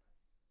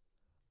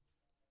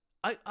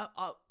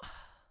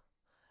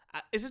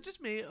 Is it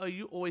just me? Or are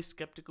you always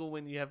skeptical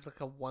when you have like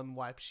a one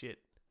wipe shit?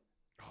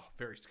 Oh,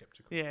 very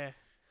skeptical. Yeah.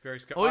 Very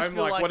skeptical. Always I'm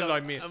feel like, like what did I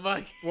I'm- miss? I'm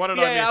like, What did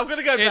yeah, I miss? yeah, I'm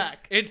gonna go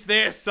back. It's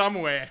there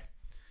somewhere,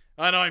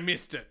 and I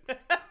missed it.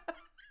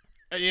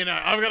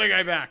 I'm gonna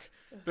go back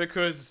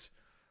because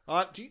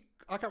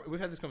we've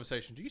had this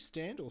conversation. Do you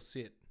stand or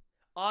sit?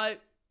 I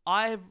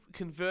have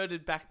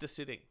converted back to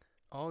sitting.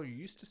 Oh, you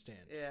used to stand.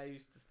 Yeah, I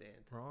used to stand.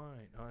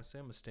 Right. I see.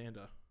 I'm a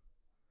stander.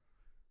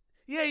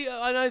 Yeah,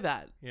 I know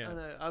that. Yeah. I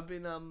know. I've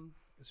been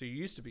So you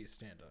used to be a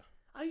stander.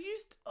 I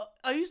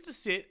used to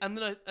sit and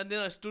then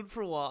I stood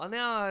for a while and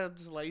now I'm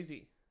just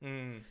lazy.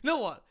 Mm. You know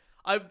what?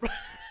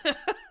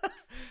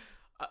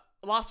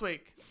 Last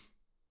week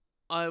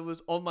I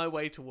was on my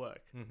way to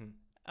work. Mm-hmm.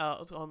 I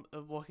was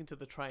walking to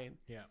the train.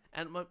 Yeah.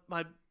 And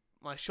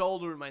my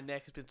shoulder and my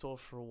neck has been sore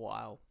for a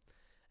while.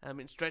 And I've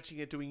been stretching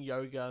it, doing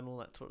yoga and all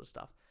that sort of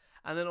stuff.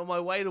 And then on my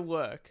way to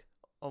work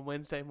on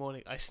Wednesday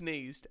morning, I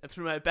sneezed and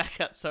threw my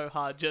back out so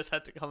hard, Jess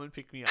had to come and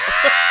pick me up.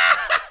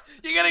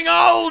 You're getting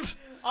old.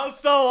 I'm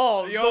so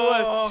old. You're- The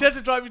worst. She had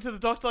to drive me to the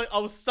doctor. Like, I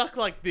was stuck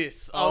like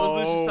this. I was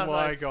literally stuck Oh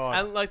my like, God.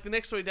 And like the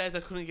next 3 days, I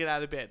couldn't get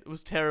out of bed. It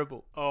was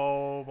terrible.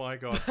 Oh my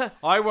God.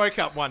 I woke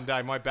up one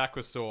day, my back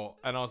was sore,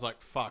 and I was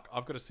like, "Fuck,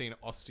 I've got to see an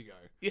osteo."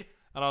 Yeah.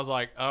 And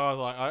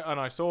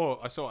I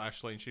saw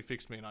Ashley, and she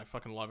fixed me, and I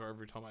fucking love her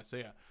every time I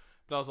see her.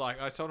 But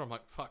I told her, I'm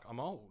like, "Fuck, I'm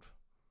old."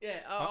 Yeah.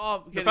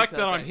 The fact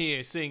that I'm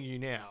here seeing you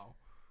now,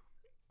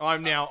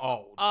 I'm now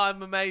old.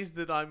 I'm amazed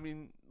that I'm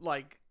in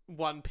like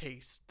one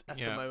piece at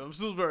the Yeah. moment. I'm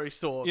still very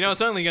sore.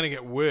 It's only going to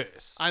get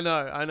worse. I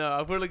know.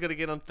 I've really got to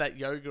get onto that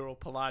yoga or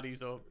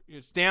Pilates or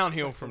It's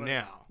downhill from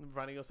now.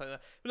 running or something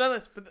like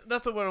that. But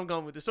that's where I'm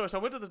going with this story. So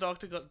I went to the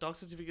doctor, got a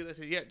doctor certificate. They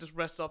said, yeah, just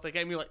rest off. They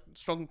gave me like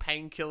strong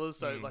painkillers,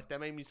 so like they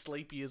made me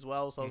sleepy as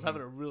well. So I was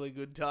having a really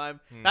good time.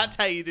 That's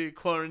how you do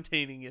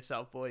quarantining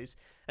yourself, boys.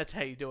 That's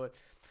how you do it.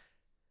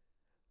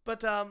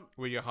 But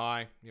Were you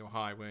high? You were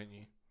high, weren't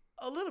you?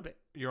 a little bit.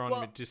 You're on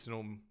Well,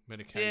 medicinal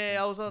medication.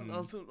 Yeah, I was on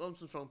some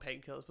strong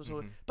painkillers.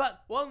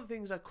 But one of the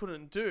things I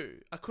couldn't do,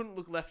 I couldn't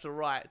look left or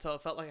right, so I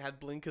felt like I had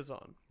blinkers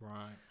on.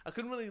 Right. I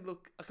couldn't really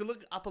look. I could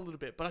look up a little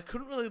bit, but I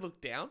couldn't really look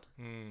down.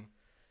 Mm.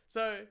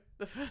 So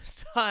the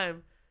first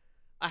time,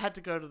 I had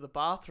to go to the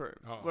bathroom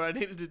where I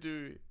needed to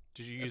do.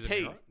 Did you use a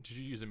pee. mirror? Did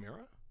you use a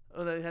mirror?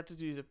 And I had to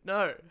use it.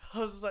 No, I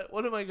was just like,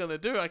 what am I gonna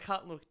do? I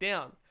can't look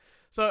down.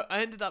 So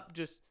I ended up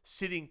just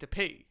sitting to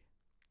pee.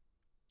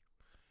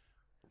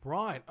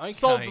 Right. Okay.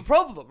 Solve the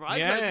problem, right?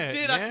 So I Yeah, just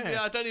sit.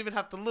 yeah. I don't even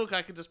have to look.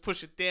 I can just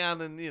push it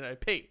down and pee.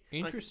 Like,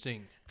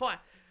 Interesting. fine.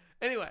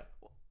 Anyway,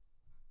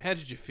 How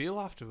did you feel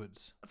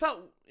afterwards? I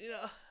felt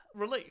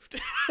relieved.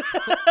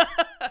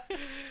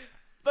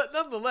 But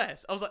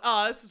nonetheless, I was like,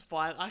 this is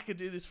fine. I can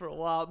do this for a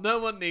while. No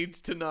one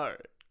needs to know.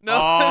 No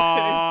one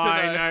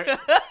needs to know.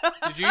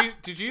 I know.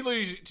 Did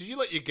you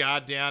let your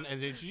guard down and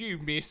did you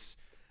miss?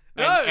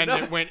 No, and no.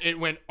 it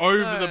went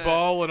over the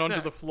bowl and onto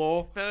no. the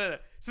floor. No.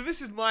 So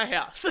this is my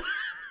house.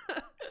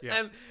 Yeah.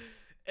 And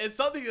it's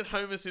something that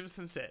Homer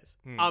Simpson says.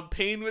 Hmm. I'm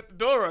peeing with the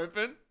door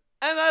open,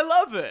 and I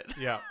love it.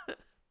 Yeah.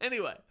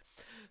 Anyway,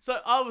 so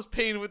I was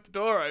peeing with the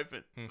door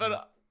open,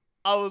 but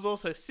I was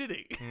also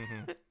sitting.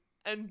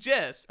 And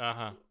Jess Uh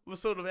huh. was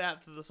sort of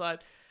out to the side,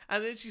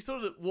 and then she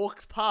sort of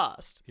walked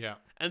past Yeah.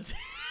 and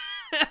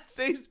and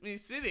sees me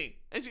sitting.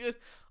 And she goes,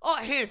 "Oh,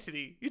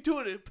 Anthony, you're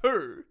doing a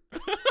poo."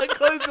 I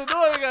close the door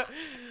and I go,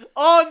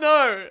 "Oh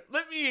no,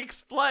 let me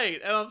explain."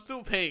 And I'm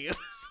still peeing at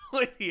this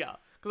point here.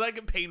 Because I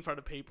can pee in front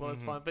of people,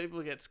 it's fine.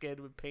 People get scared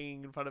with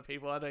peeing in front of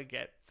people, I don't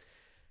get.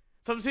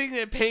 So I'm sitting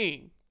there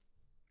peeing.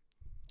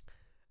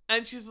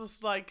 And she's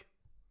just like,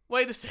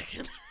 "Wait a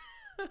second."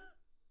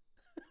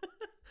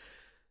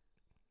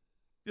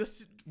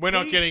 We're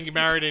not getting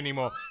married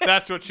anymore.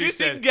 That's what she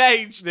said.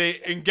 Disengaged.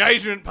 The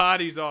engagement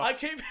party's off. I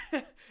keep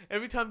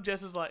every time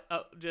Jess is like,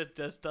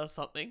 Jess does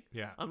something.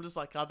 Yeah. I'm just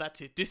like, "Oh, that's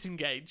it.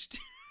 Disengaged."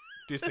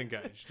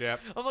 Disengaged. Yep.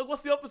 I'm like,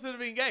 "What's the opposite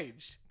of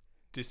engaged?"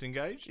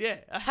 Disengaged. Yeah,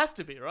 it has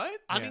to be, right?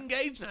 Yeah.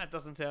 Unengaged? Nah, it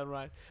doesn't sound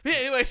right. But yeah,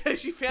 anyway,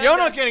 she found You're out-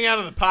 not getting out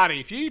of the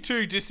party. If you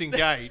two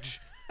disengage,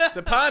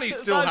 the party's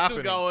still I'm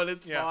happening. still going.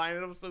 It's Yeah. fine.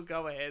 It'll still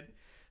go ahead.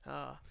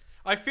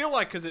 I feel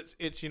like because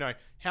it's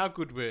how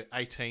good were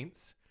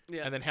 18ths,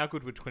 Yeah. and then how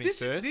good were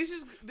 21st.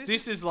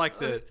 This is like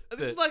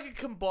this is like a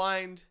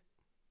combined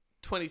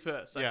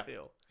 21st. Yeah. I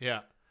feel,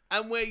 yeah.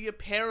 and where your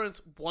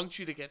parents want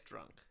you to get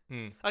drunk.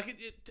 Hmm. Like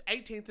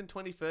 18th and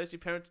 21st, your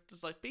parents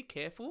just like, "Be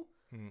careful."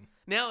 Hmm.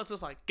 Now it's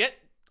just like,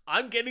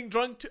 I'm getting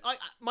drunk too.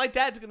 My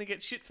dad's gonna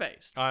get shit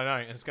faced. I know,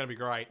 and it's going to be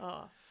great.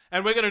 Oh.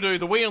 And we're going to do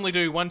the We Only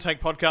Do One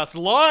Take podcast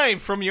live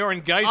from your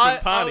engagement I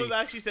party. was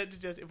actually said to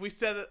Jess, if we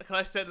set it, can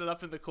I set it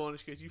up in the corner?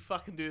 She goes, "You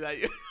fucking do that.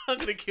 I'm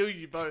going to kill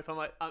you both." I'm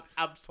like, "I'm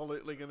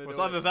absolutely going to do It's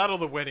it." either that or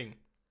the wedding.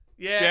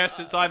 Yeah. Yes,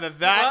 it's either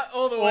that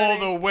or the or wedding.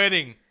 the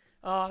wedding.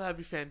 Oh, that'd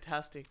be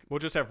fantastic. We'll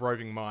just have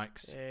roving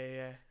mics.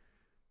 Yeah.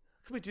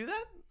 Can we do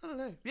that? I don't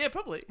know. Yeah,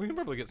 probably. We can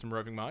probably get some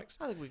roving mics.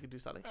 I think we could do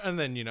something. And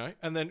then,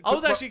 I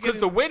was actually because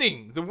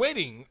getting- the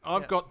wedding,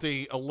 I've Yeah. got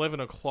the 11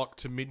 o'clock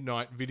to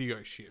midnight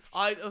video shift.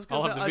 I was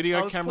I'll going to have say, the video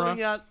I was camera.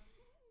 pulling out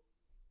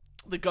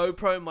the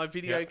GoPro, my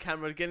video Yeah.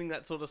 camera, getting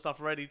that sort of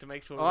stuff ready to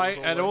make sure. it was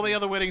At all the working.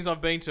 other weddings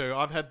I've been to,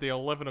 I've had the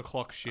 11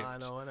 o'clock shift. I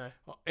know.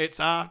 It's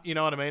you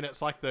know what I mean?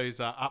 It's like those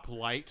up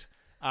late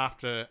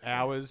after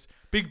hours.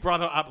 Big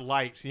Brother up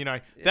late,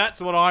 That's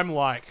what I'm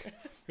like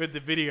with the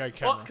video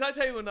camera. Oh, can I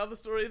tell you another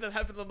story that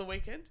happened on the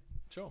weekend?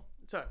 Sure.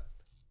 So,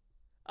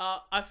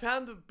 I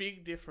found the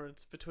big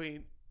difference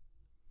between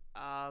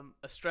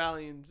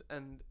Australians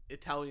and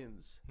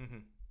Italians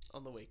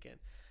on the weekend.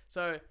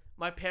 So,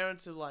 my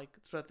parents are like,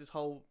 throughout this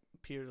whole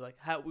period, like,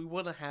 how we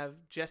want to have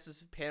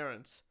Jess's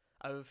parents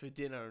over for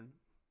dinner and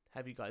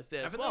have you guys there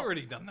as Haven't well. they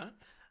already done that?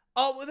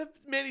 Oh, well, they've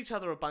met each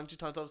other a bunch of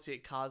times, obviously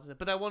at cars,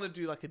 but they want to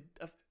do like a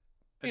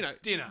dinner.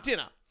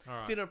 Dinner. All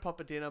right. Dinner,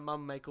 proper dinner.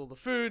 Mum make all the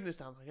food and this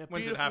stuff. Like,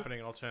 When's it beautiful.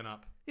 happening? I'll turn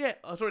up. Yeah,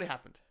 it's already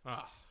happened.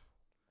 Ah.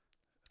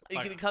 You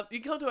Okay.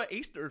 can come to our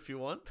Easter if you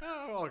want. Oh,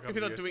 I'll come If you're to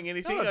not you. doing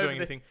anything, I'm not over doing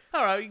there. anything.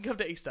 All right, you can come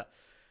to Easter.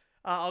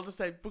 I'll just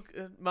say,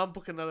 Mum,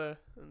 book another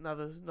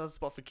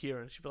spot for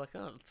Kieran. She'll be like,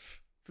 "Oh,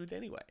 food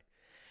anyway."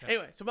 Yeah.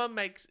 Anyway, so Mum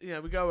makes, we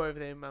go over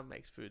there. Mum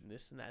makes food and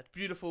this and that. It's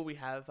beautiful. We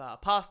have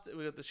pasta.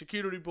 We got the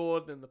charcuterie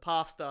board, then the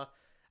pasta,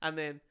 and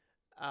then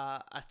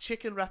a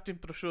chicken wrapped in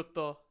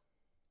prosciutto,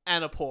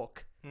 and a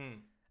pork.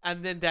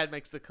 And then Dad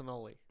makes the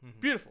cannoli.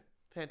 Beautiful,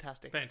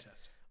 fantastic.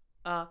 Fantastic.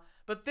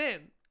 But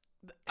then,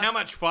 How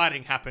much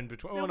fighting happened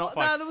between? no, Oh, not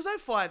fighting. there was no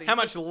fighting. How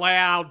much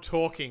loud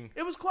talking?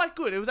 It was quite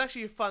good. It was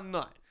actually a fun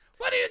night.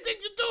 What do you think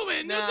you're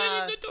doing?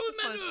 Nah, it's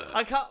fine.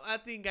 I can't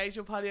at the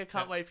engagement party. I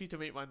can't wait for you to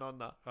meet my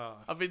nonna. Oh.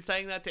 I've been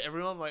saying that to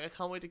everyone. Like, I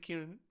can't wait till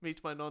Kieran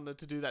meets my nonna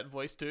to do that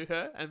voice to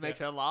her and make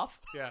her laugh.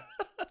 Yeah.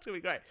 That's gonna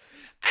be great.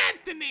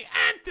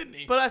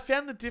 Anthony. But I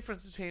found the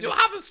difference between. You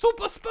have a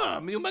super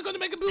sperm. You're going to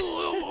make a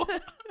boo.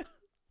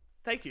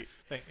 Thank you.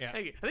 Yeah.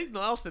 Thank you. I think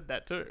Niall said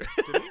that too.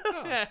 Did he?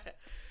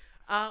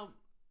 Oh.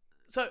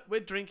 So we're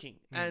drinking,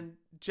 and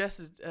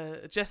Jess's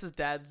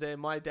dad's there,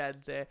 my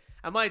dad's there,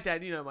 and my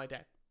dad, my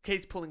dad,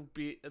 keeps pulling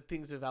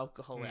things of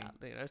alcohol out.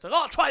 It's like,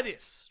 "Oh, try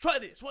this,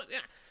 what?" Yeah,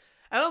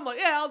 and I'm like,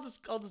 "Yeah,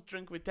 I'll just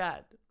drink with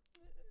Dad."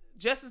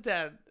 Jess's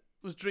dad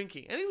was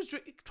drinking, and he was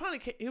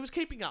he was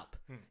keeping up.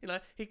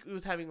 He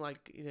was having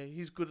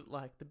he's good at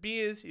like the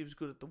beers, he was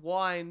good at the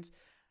wines.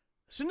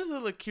 As soon as the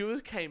liqueurs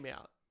came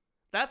out,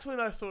 that's when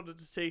I started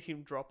to see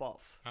him drop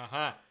off.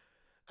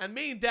 And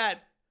me and Dad,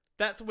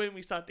 that's when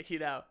we start to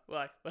hit our,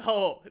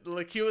 the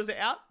liqueurs are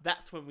out.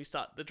 That's when we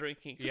start the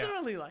drinking. Because they're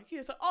only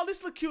it's like,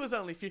 this liqueur is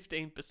only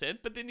 15%,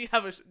 but then you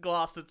have a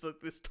glass that's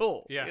like this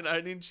tall,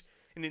 an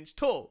inch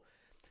tall.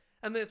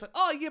 And then it's like,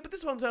 but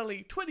this one's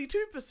only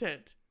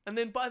 22%. And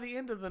then by the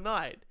end of the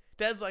night,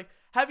 Dad's like,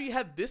 "Have you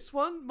had this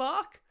one,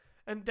 Mark?"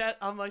 And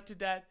I'm like to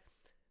Dad,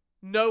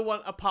 "No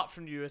one apart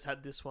from you has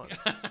had this one."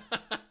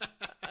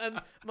 And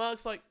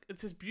Mark's like,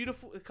 "It's this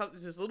beautiful,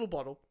 it's this little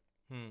bottle.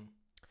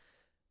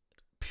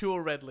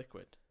 Pure red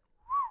liquid."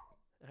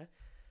 Okay?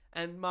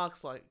 And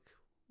Mark's like,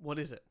 "What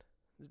is it?"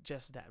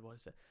 Jess, Dad, what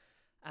is it?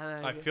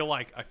 And I feel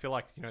like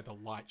the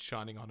light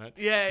shining on it.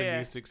 Yeah, the yeah.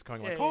 music's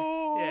going Yeah, like,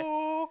 yeah,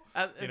 oh.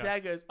 And Dad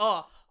goes,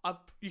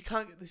 you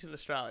can't get this in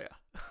Australia.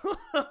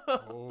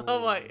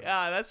 I'm like,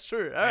 that's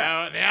true. All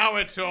right. Now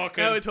we're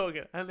talking. Now we're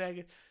talking. And Dad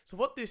goes, "So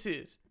what this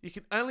is, you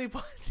can only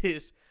buy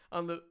this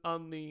on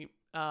the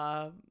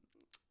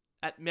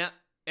at Mount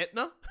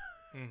Etna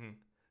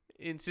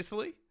in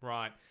Sicily."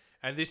 Right.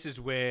 and this is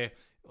where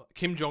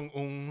Kim Jong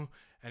Un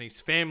and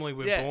his family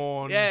were Yeah.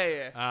 born.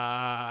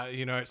 Yeah.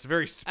 You know, it's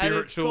very And it's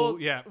spiritual.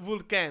 called Yeah,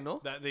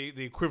 Vulcano.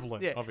 the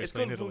equivalent, Yeah, obviously, it's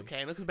called in Italy.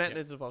 Vulcano because mountain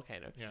is a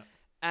volcano. Yeah.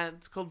 And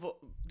it's called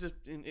just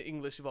in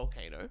English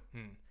volcano.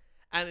 Hmm.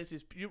 And it's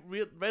this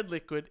red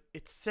liquid.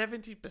 It's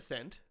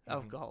 70%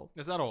 alcohol.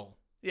 Is that all?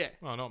 Yeah.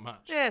 Oh, not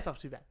much. Yeah, it's not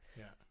too bad.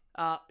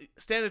 Yeah.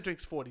 Standard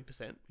drink's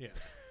 40%. Yeah.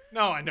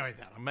 No, I know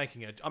that. I'm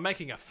making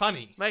a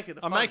funny. Making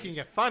the I'm funnies. making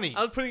a funny.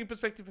 I was putting in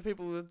perspective for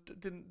people who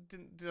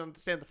didn't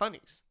understand the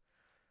funnies.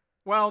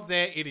 Well,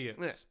 they're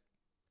idiots.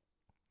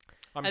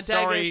 I'm And Dad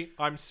sorry.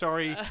 I'm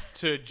sorry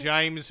to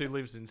James who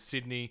lives in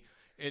Sydney.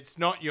 It's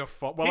not your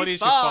fault. Well, it He's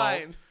is your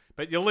fine. fault.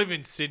 But you live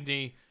in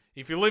Sydney.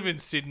 If you live in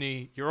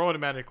Sydney, you're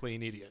automatically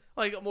an idiot.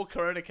 Well, you got more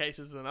corona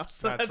cases than us.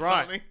 So That's that's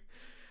right.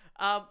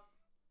 something.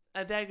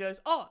 And Dad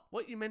goes, "Oh,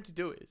 what you meant to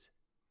do is,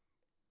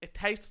 it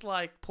tastes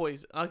like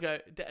poison." I go,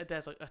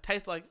 Dad's like, "It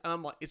tastes like," and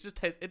I'm like, it just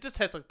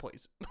tastes like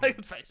poison. Like,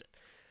 let's face it.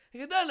 He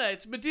goes, "No,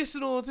 it's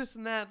medicinal, it's this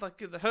and that, like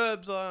the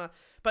herbs are."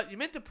 But you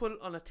meant to put it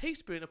on a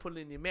teaspoon and put it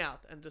in your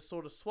mouth and just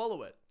sort of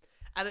swallow it,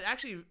 and it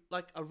actually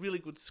like a really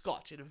good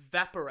scotch. It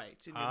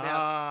evaporates in your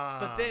mouth.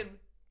 But then,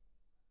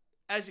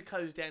 as it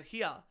goes down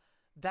here,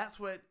 that's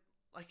where,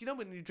 like, you know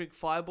when you drink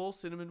Fireball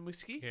cinnamon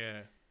whiskey?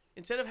 Yeah.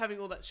 Instead of having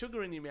all that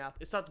sugar in your mouth,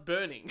 it starts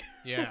burning.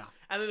 Yeah.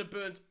 And then it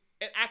burns.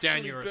 It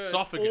actually your burns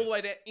esophagus. all the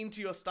way down into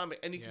your stomach,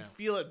 and you Yeah. can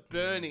feel it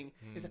burning.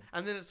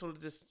 And then it sort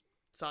of just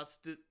starts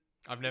to.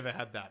 I've never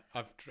had that.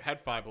 I've had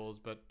Fireballs,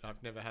 but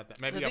I've never had that.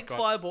 I Maybe I've think got.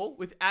 Fireball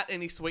without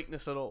any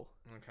sweetness at all,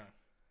 Okay.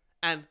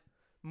 and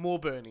more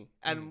burning,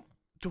 and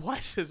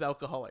twice as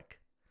alcoholic.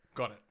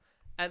 Got it.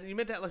 And you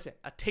meant to have, let's say,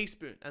 a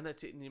teaspoon, and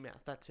that's it in your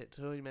mouth. That's it.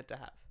 That's all you meant to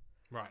have.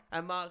 Right.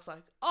 And Mark's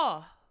like,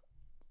 "Oh,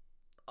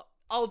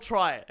 I'll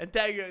try it." And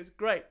Dad goes,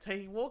 "Great." So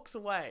he walks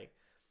away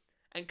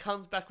and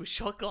comes back with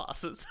shot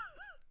glasses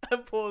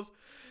and pours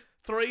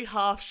 3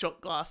 half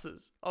shot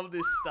glasses of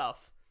this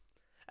stuff.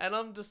 And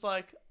I'm just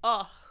like,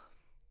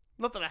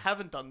 not that I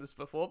haven't done this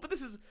before, but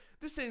this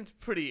seems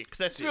pretty This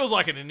excessive. feels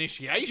like an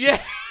initiation.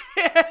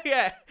 Yeah,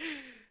 yeah.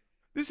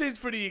 This seems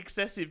pretty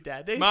excessive,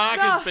 Dad. Mark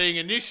Nah. is being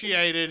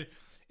initiated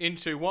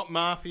into what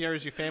mafia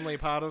is your family a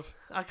part of?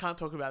 I can't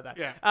talk about that.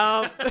 Yeah.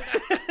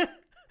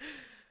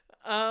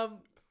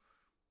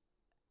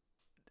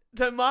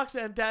 So Mark's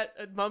and Dad,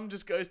 Mum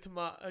just goes to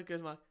Mark.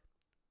 Mark,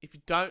 if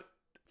you can't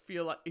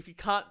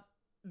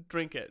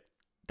drink it,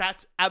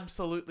 that's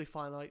absolutely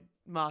fine. Like,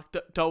 Mark,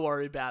 don't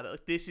worry about it.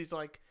 Like,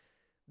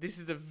 this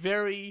is a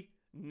very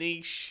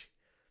niche,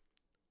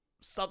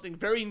 something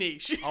very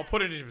niche. I'll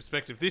put it into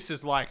perspective. This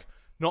is like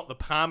not the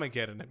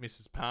Parmageddon at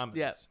Mrs. Palmer's.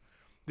 Yeah.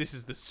 This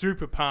is the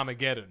Super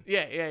Parmageddon.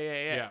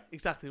 Yeah.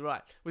 Exactly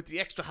right. With the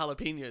extra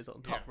jalapenos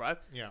on top, Yeah. right?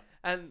 Yeah.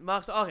 And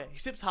Mark's like, okay, he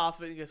sips half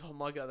of it and he goes, "Oh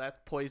my God, that's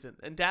poison."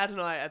 And Dad and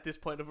I at this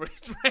point have already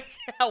drank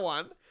our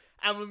one,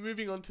 and we're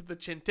moving on to the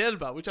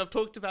Centelba, which I've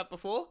talked about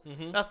before.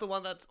 That's the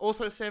one that's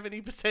also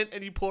 70%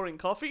 and you pour in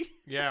coffee.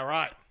 Yeah,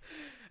 right.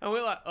 And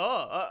we're like,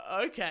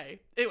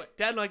 okay. Anyway,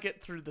 Dad and I get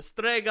through the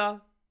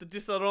Strega, the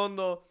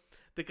Disaronno,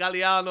 the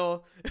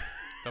Galliano,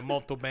 The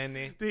Molto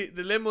Bene. the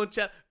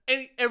Limoncello,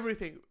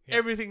 everything.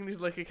 Everything in this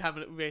liquor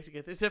cabinet we basically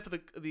get, except for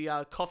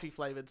the coffee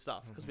flavored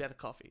stuff, because we had a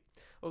coffee.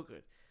 All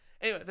good.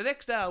 Anyway, the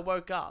next day I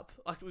woke up,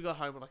 like, we got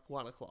home at like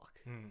 1 o'clock.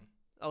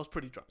 I was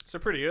pretty drunk. So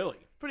pretty early.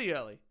 Pretty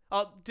early.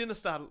 Dinner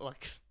started at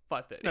like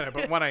 5:30. No,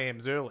 but 1 a.m.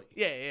 is early.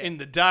 Yeah. In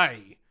the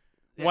day,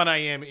 1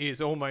 a.m.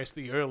 is almost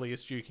the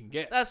earliest you can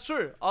get. That's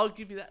true. I'll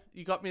give you that.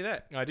 You got me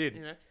there. I did.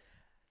 You know,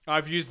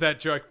 I've used that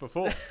joke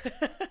before.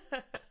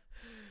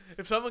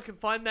 if someone can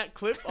find that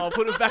clip, I'll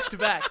put it back to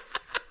back.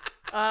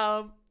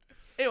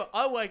 Anyway,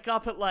 I wake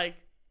up at like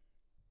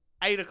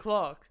 8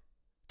 o'clock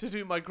to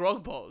do my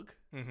grog bog.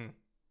 Mm-hmm.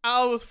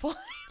 I was fine.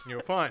 You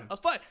were fine. I was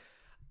fine.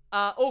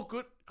 All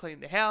good.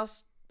 Cleaned the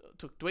house.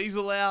 Took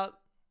Dweezil out.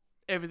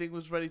 Everything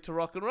was ready to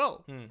rock and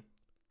roll.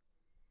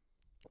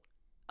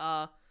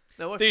 Now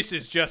what? This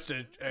is just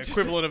an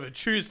equivalent of a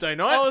Tuesday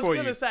night I was for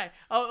gonna you. say.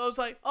 I was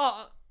like,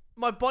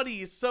 my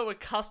body is so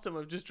accustomed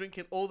of just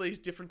drinking all these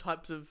different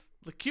types of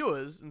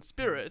liqueurs and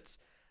spirits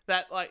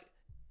that like,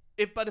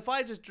 if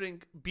I just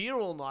drink beer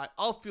all night,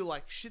 I'll feel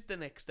like shit the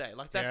next day.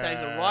 Like that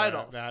day's a write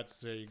off.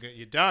 That's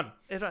you're done.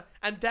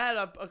 And Dad,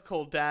 I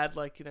called Dad,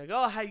 like, you know,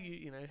 go, "Oh, how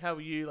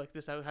are you? Like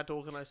this, I had to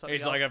organize something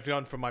He's else." like, I've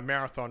gone for my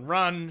marathon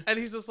run. And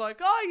he's just like,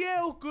 "Oh yeah,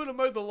 all good. I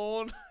mowed the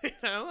lawn." You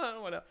know,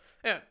 whatever.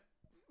 Yeah,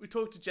 we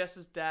talked to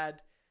Jess's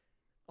dad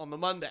on the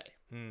Monday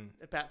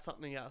about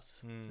something else.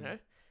 You know,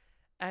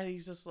 and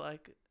he's just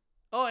like,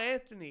 "Oh,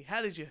 Anthony,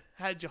 how did you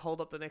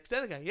hold up the next day?"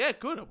 And I go, "Yeah,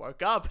 good. I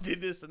woke up and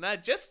did this and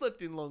that. Just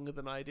slept in longer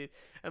than I did."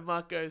 And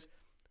Mark goes,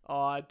 "Oh,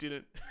 I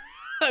didn't.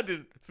 I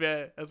didn't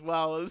fare as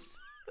well as."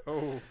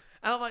 Oh.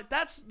 And I'm like,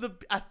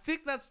 I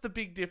think that's the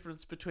big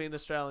difference between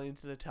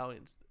Australians and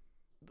Italians.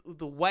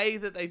 The way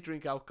that they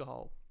drink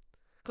alcohol.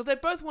 Because they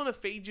both want to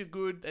feed you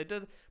good,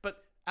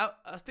 but I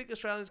think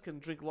Australians can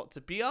drink lots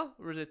of beer,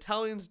 whereas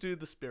Italians do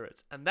the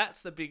spirits. And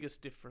that's the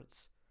biggest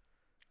difference.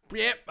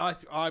 Yeah,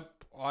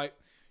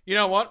 You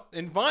know what?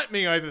 Invite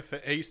me over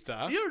for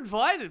Easter, You're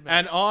invited, man.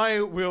 and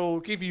I will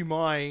give you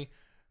my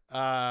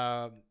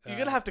You're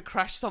gonna have to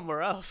crash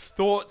somewhere else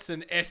thoughts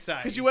and essay.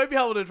 because you won't be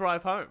able to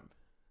drive home.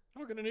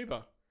 I'll get an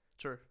Uber.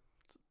 True.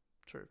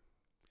 True.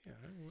 You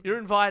know, You're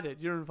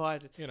invited. You're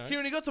invited. You know.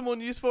 Kieran, you got some more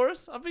news for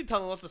us? I've been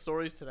telling lots of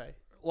stories today.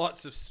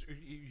 lots of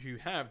you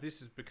have. This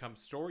has become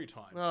story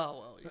time. Oh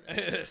well.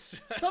 Yes.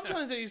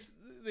 Sometimes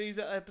these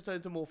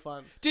episodes are more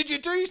fun. Did you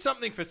do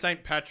something for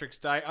St. Patrick's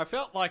Day? I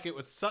felt like it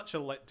was such a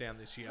letdown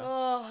this year.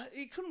 Oh,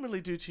 you couldn't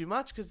really do too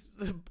much because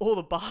all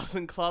the bars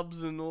and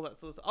clubs and all that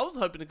sort of stuff. I was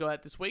hoping to go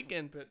out this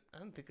weekend, but I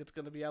don't think it's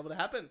going to be able to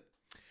happen.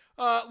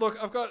 Look,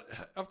 I've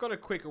got a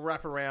quick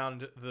wrap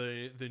around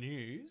the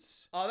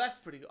news. Oh, that's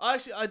pretty good.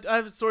 Actually, I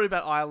have a story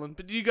about Ireland,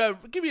 but you go.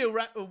 Give me a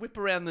whip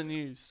around the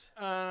news.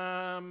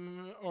 All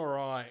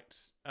right.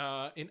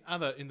 In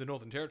the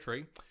Northern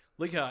Territory,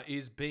 liquor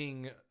is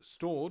being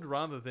stored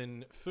rather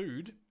than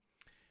food.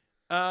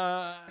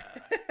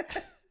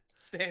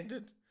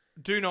 Standard.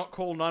 Do not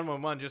call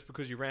 911 just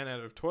because you ran out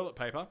of toilet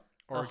paper,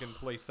 Oregon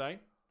police say.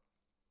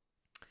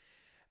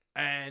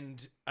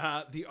 And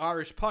the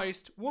Irish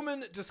Post,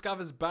 woman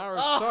discovers bar of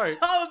soap.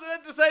 I was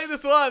about to say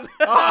this one.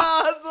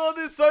 I saw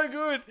this so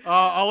good.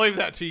 I'll leave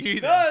that to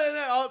you then.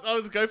 No. I'll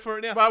just go for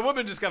it now. Well, a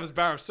woman discovers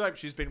bar of soap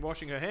she's been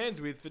washing her hands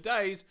with for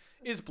days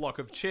is block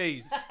of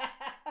cheese.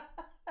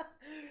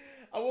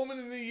 A woman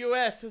in the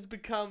US has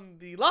become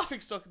the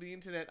laughingstock of the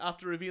internet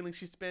after revealing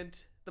she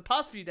spent the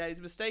past few days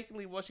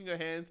mistakenly washing her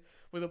hands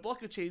with a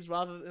block of cheese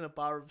rather than a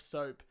bar of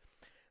soap.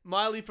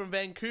 Miley from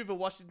Vancouver,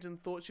 Washington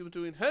thought she was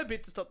doing her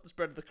bit to stop the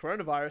spread of the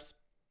coronavirus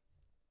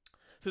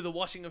through the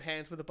washing of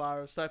hands with a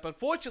bar of soap.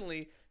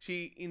 Unfortunately,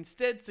 she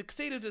instead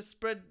succeeded to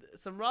spread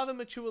some rather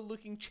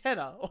mature-looking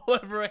cheddar all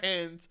over her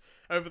hands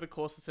over the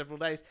course of several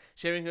days.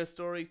 Sharing her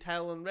story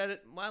tale on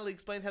Reddit, Miley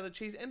explained how the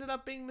cheese ended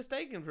up being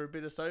mistaken for a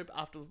bit of soap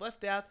after it was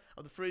left out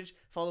of the fridge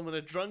following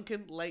a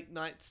drunken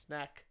late-night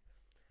snack.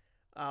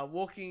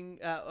 Waking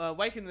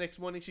the next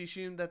morning, she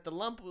assumed that the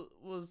lump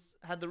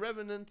had the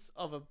remnants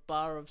of a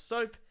bar of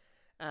soap,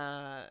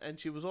 and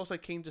she was also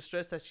keen to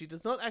stress that she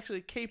does not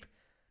actually keep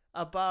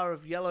a bar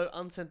of yellow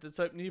unscented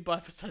soap nearby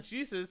for such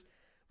uses,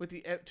 with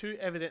the two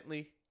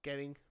evidently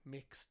getting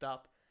mixed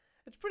up.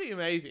 It's pretty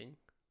amazing.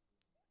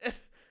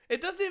 It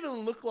doesn't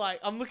even look like...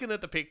 I'm looking at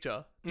the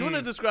picture. Do you want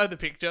to describe the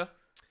picture?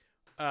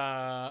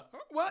 Well,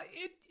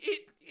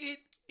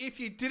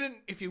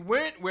 if you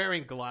weren't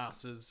wearing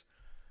glasses,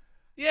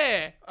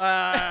 Yeah.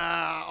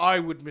 I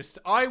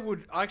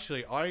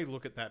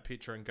look at that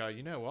picture and go,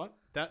 you know what?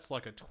 That's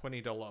like a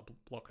 $20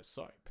 block of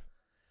soap.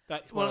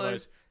 That's one of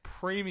those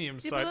premium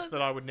soaps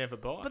that I would never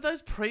buy. But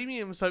those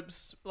premium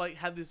soaps like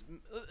had this...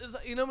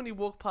 You know when you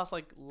walk past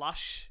like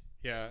Lush?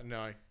 Yeah,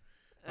 no.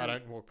 I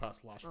don't walk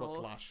past Lush. What's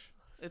Lush?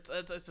 It's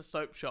a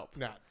soap shop.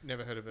 Nah,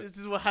 never heard of it. This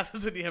is what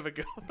happens when you have a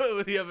girl,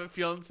 when you have a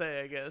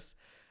fiance, I guess.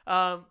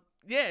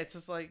 Yeah, it's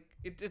just like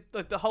it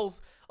like the whole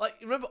like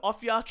remember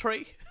Off Ya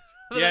Tree?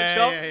 That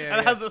shop? And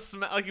it has the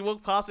smell. Like you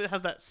walk past it, it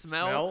has that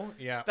smell.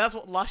 Yeah. That's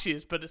what Lush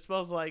is, but it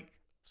smells like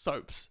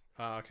soaps.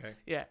 Oh, okay.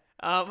 Yeah.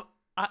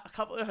 I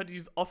can't believe I had to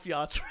use Off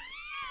Ya Tree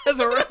as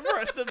a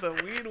reference. That's a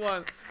weird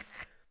one.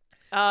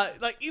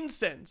 Like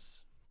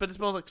incense, but it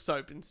smells like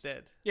soap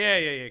instead.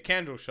 Yeah.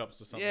 Candle shops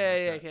or something.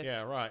 Yeah, like that.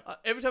 Yeah, right.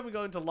 Every time we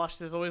go into Lush,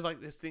 there's always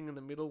like this thing in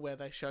the middle where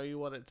they show you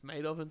what it's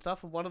made of and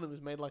stuff. And one of them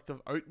is made like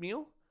of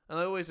oatmeal. And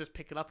I always just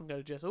pick it up and go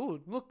to Jess, oh,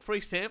 look, free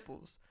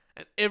samples.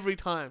 And every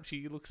time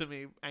she looks at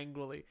me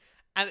angrily.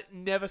 And it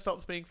never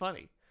stops being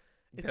funny.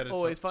 It's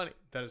always funny.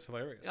 That is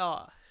hilarious.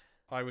 Oh.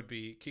 I would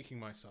be kicking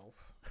myself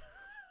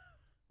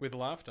with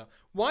laughter.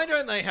 Why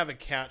don't they have a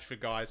couch for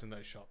guys in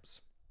those shops?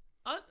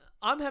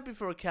 I'm happy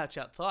for a couch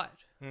outside.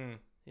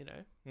 You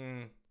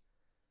know?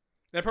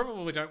 They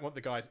probably don't want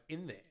the guys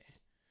in there.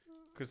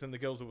 Because then the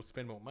girls will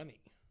spend more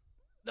money.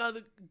 No,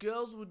 the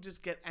girls would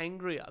just get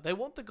angrier. They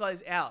want the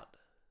guys out.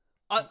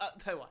 I'll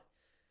tell you what.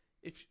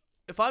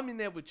 If I'm in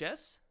there with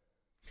Jess...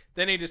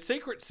 They need a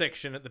secret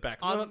section at the back.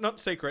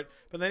 Not secret,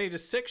 but they need a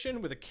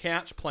section with a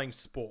couch playing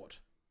sport.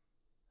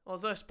 Well,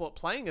 there's no sport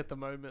playing at the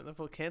moment.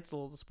 They've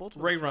cancelled all the sports.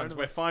 Reruns.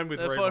 We're fine with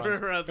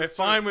reruns. We're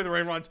fine with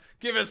reruns.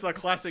 Give us the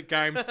classic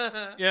games.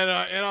 you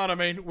know what I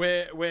mean?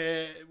 We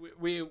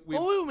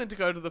were meant to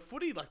go to the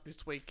footy like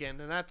this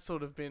weekend, and that's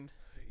sort of been...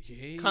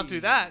 Yes, can't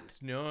do that.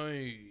 No,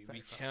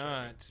 we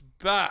can't.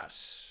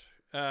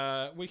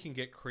 But we can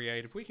get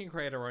creative. We can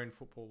create our own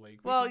football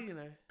league.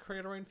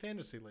 Create our own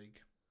fantasy league.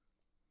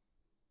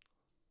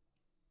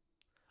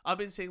 I've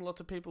been seeing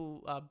lots of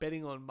people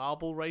betting on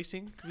marble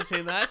racing. Have you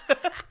seen that?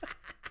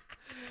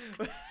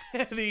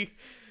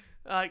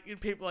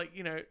 People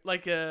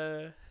like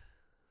a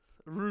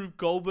Rube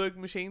Goldberg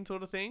machine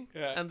sort of thing,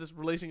 and just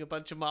releasing a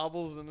bunch of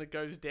marbles and it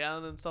goes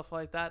down and stuff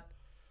like that.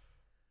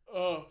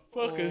 Oh,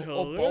 fucking hell!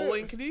 Or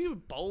bowling. Can you do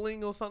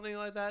bowling or something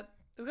like that?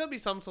 There's got to be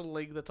some sort of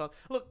league that's on.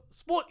 Look,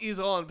 sport is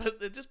on,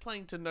 but they're just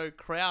playing to no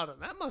crowd, and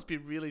that must be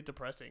really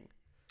depressing.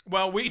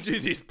 Well, we do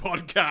this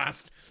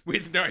podcast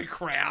with no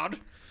crowd.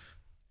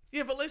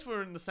 Yeah, but at least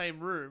we're in the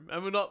same room,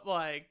 and we're not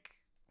like...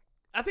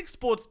 I think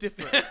sport's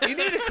different. You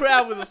need a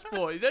crowd with a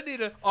sport. You don't need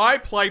a... I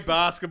play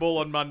basketball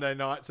on Monday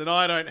nights and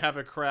I don't have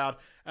a crowd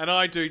and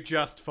I do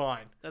just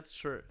fine. That's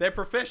true. They're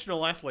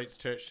professional athletes,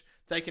 Tish.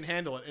 They can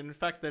handle it. And in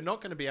fact, they're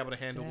not going to be able to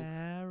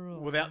handle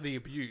without the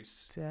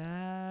abuse.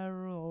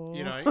 Daryl.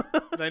 You know,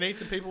 they need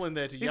some people in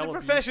there to He's yell a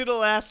abuse.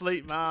 professional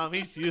athlete, Mom.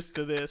 He's used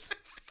to this.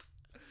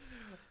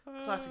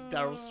 Classic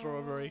Daryl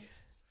Strawberry.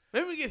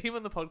 Maybe we get him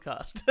on the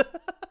podcast.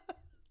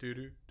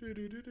 Do-do,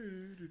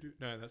 do-do-do-do-do-do.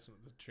 No, that's not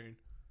the tune.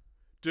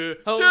 Do,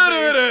 Jose-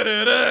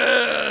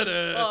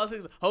 do-do-do-do-do-do. Oh, I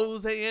think so.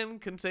 Jose M.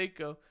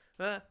 Canseco.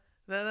 The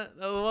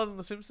one in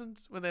The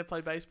Simpsons when they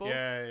play baseball.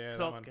 Yeah, that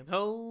one. Talking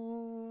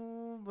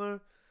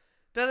Homer,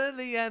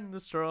 Dudley and the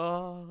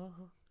Straw.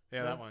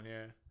 Yeah, that one,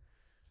 yeah.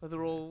 Where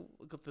they're all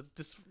got the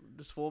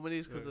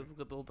disformities because Yeah. they've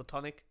got all the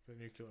tonic. The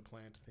nuclear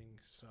plant thing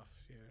stuff,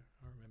 yeah,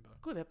 I remember.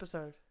 Good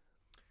episode.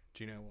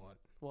 Do you know what?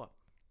 What?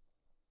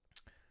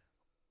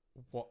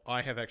 What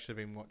I have actually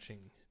been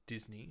watching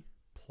Disney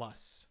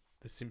plus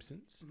The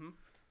Simpsons, Mm-hmm.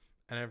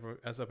 and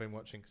as I've been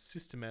watching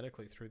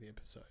systematically through the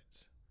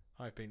episodes,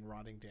 I've been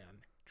writing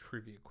down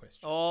trivia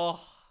questions. Oh,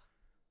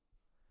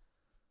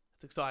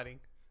 it's exciting.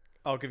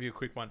 I'll give you a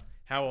quick one.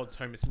 How old's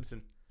Homer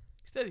Simpson?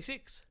 He's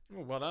 36.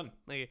 Oh, well done.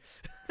 Thank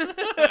you.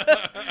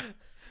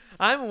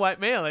 I'm a white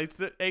male, aged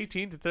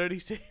 18 to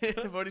 36,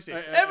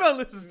 46. Everyone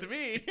listens to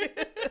me.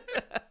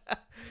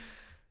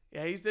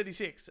 Yeah, he's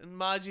 36, and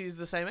Margie is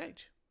the same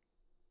age.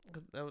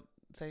 'Cause they were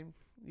same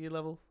year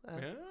level.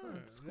 Yeah,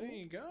 at school. there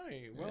you go.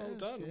 Well Yes,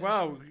 done. yes.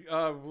 Wow,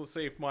 we'll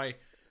see if my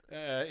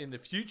in the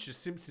future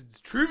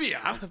Simpsons trivia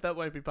That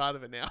won't be part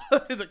of it now.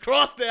 Is it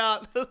crossed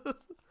out?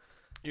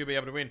 you'll be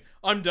able to win.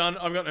 I'm done.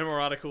 I've got no more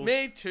articles.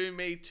 Me too.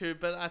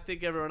 But I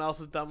think everyone else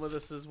is done with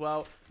us as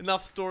well.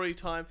 Enough story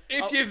time.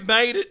 If you've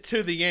made it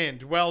to the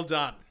end, well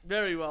done.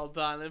 Very well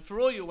done. And for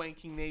all your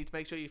wanking needs,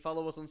 make sure you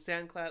follow us on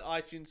SoundCloud,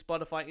 iTunes,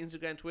 Spotify,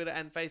 Instagram, Twitter,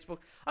 and Facebook.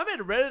 I made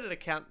a Reddit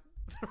account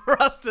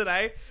for us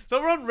today, so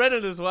we're on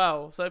Reddit as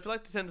well. So if you'd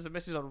like to send us a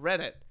message on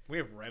Reddit, We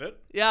have Reddit.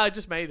 yeah, I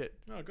just made it.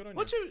 Oh, good on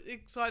What's you. your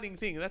exciting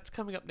thing? That's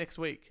coming up next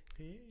week.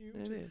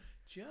 It is.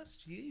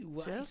 Just you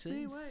wait Just and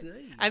you wait.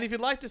 see. And if you'd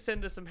like to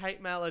send us some hate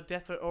mail, a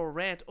death or a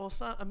rant, or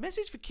a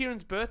message for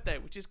Kieran's birthday,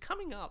 which is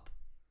coming up.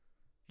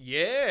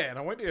 Yeah, and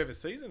I won't be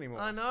overseas anymore.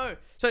 I know.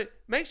 So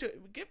make sure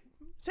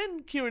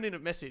send Kieran in a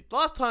message.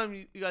 Last time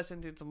you guys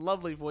sent in some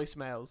lovely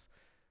voicemail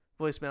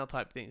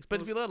type things. But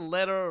if you got a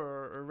letter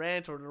or a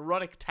rant or an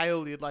erotic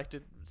tale you'd like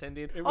to send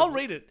in, It I'll was-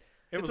 read it.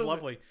 It It's was all-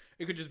 lovely.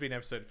 It could just be an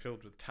episode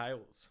filled with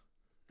tales.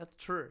 That's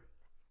true.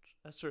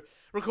 That's true.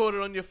 Record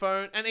it on your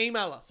phone and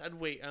email us at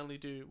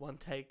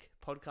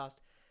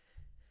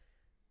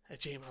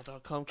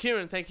weonlydooonetake.podcast@gmail.com.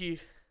 Kieran, thank you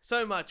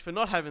so much for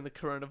not having the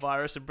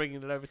coronavirus and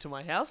bringing it over to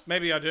my house.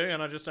 Maybe I do,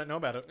 and I just don't know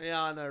about it.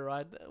 Yeah, I know,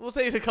 right? We'll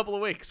see you in a couple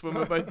of weeks when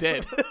we're both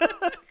dead.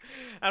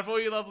 And for all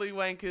you lovely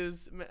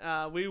wankers,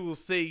 we will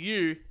see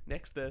you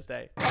next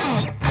Thursday.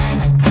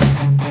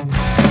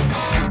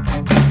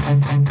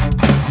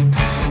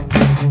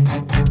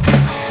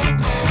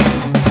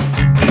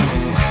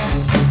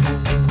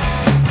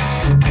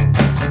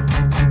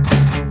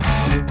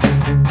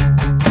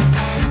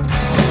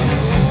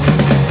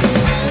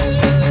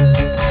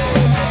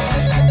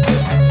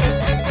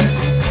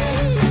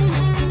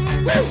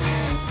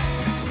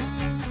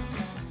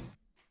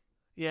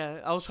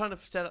 Yeah, I was trying to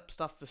set up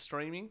stuff for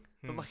streaming,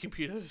 but my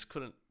computer just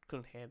couldn't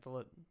handle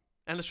it.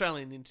 And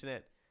Australian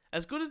internet,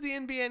 as good as the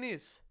NBN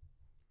is,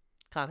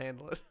 can't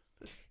handle it.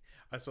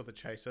 I saw the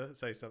Chaser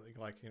say something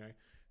like,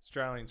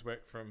 Australians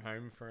work from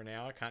home for an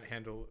hour, can't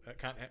handle the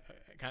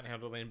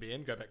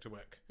NBN, go back to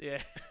work.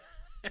 Yeah.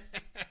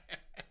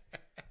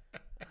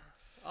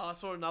 Oh, I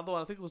saw another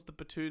one. I think it was the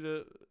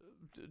Batuta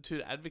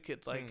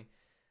Advocates. Like,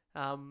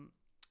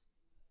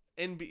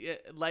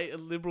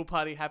 Liberal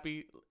Party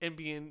happy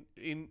NBN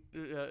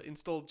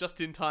installed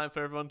just in time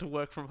for everyone to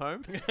work from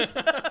home.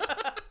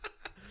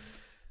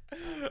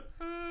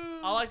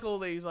 I like all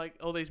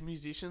these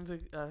musicians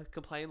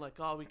complain like,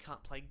 oh, we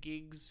can't play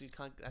gigs,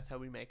 that's how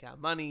we make our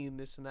money and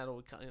this and that, or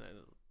we can't,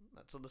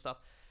 that sort of stuff.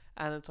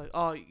 And it's like,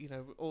 oh,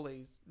 all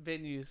these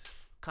venues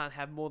can't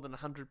have more than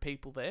 100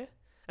 people there.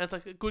 And it's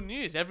like, good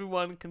news,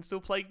 everyone can still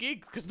play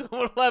gigs because no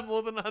one will have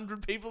more than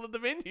 100 people at the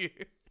venue.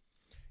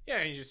 Yeah,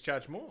 and you just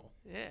charge more.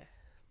 Yeah.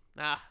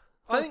 Nah.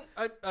 I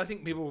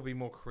think people will be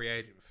more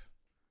creative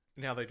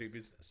in how they do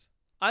business.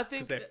 I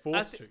think 'Cause they're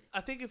forced to. I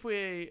think if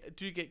we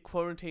do get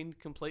quarantined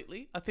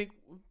completely, I think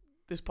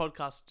this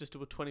podcast just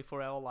do a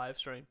 24-hour live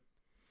stream.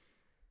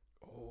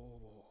 Oh,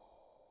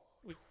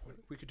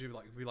 we could do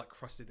like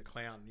Krusty the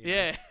Clown.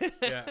 Yeah.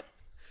 Yeah.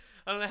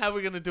 I don't know how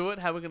we're going to do it,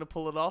 how we're going to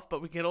pull it off,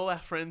 but we get all our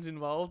friends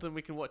involved and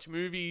we can watch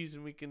movies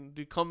and we can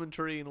do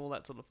commentary and all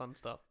that sort of fun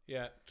stuff.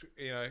 Yeah.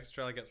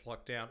 Australia gets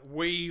locked down.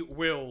 We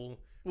will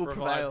We'll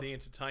provide prevail. the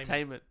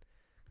entertainment.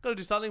 Got to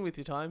do something with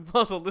your time.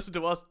 Might as well listen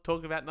to us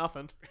talk about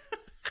nothing.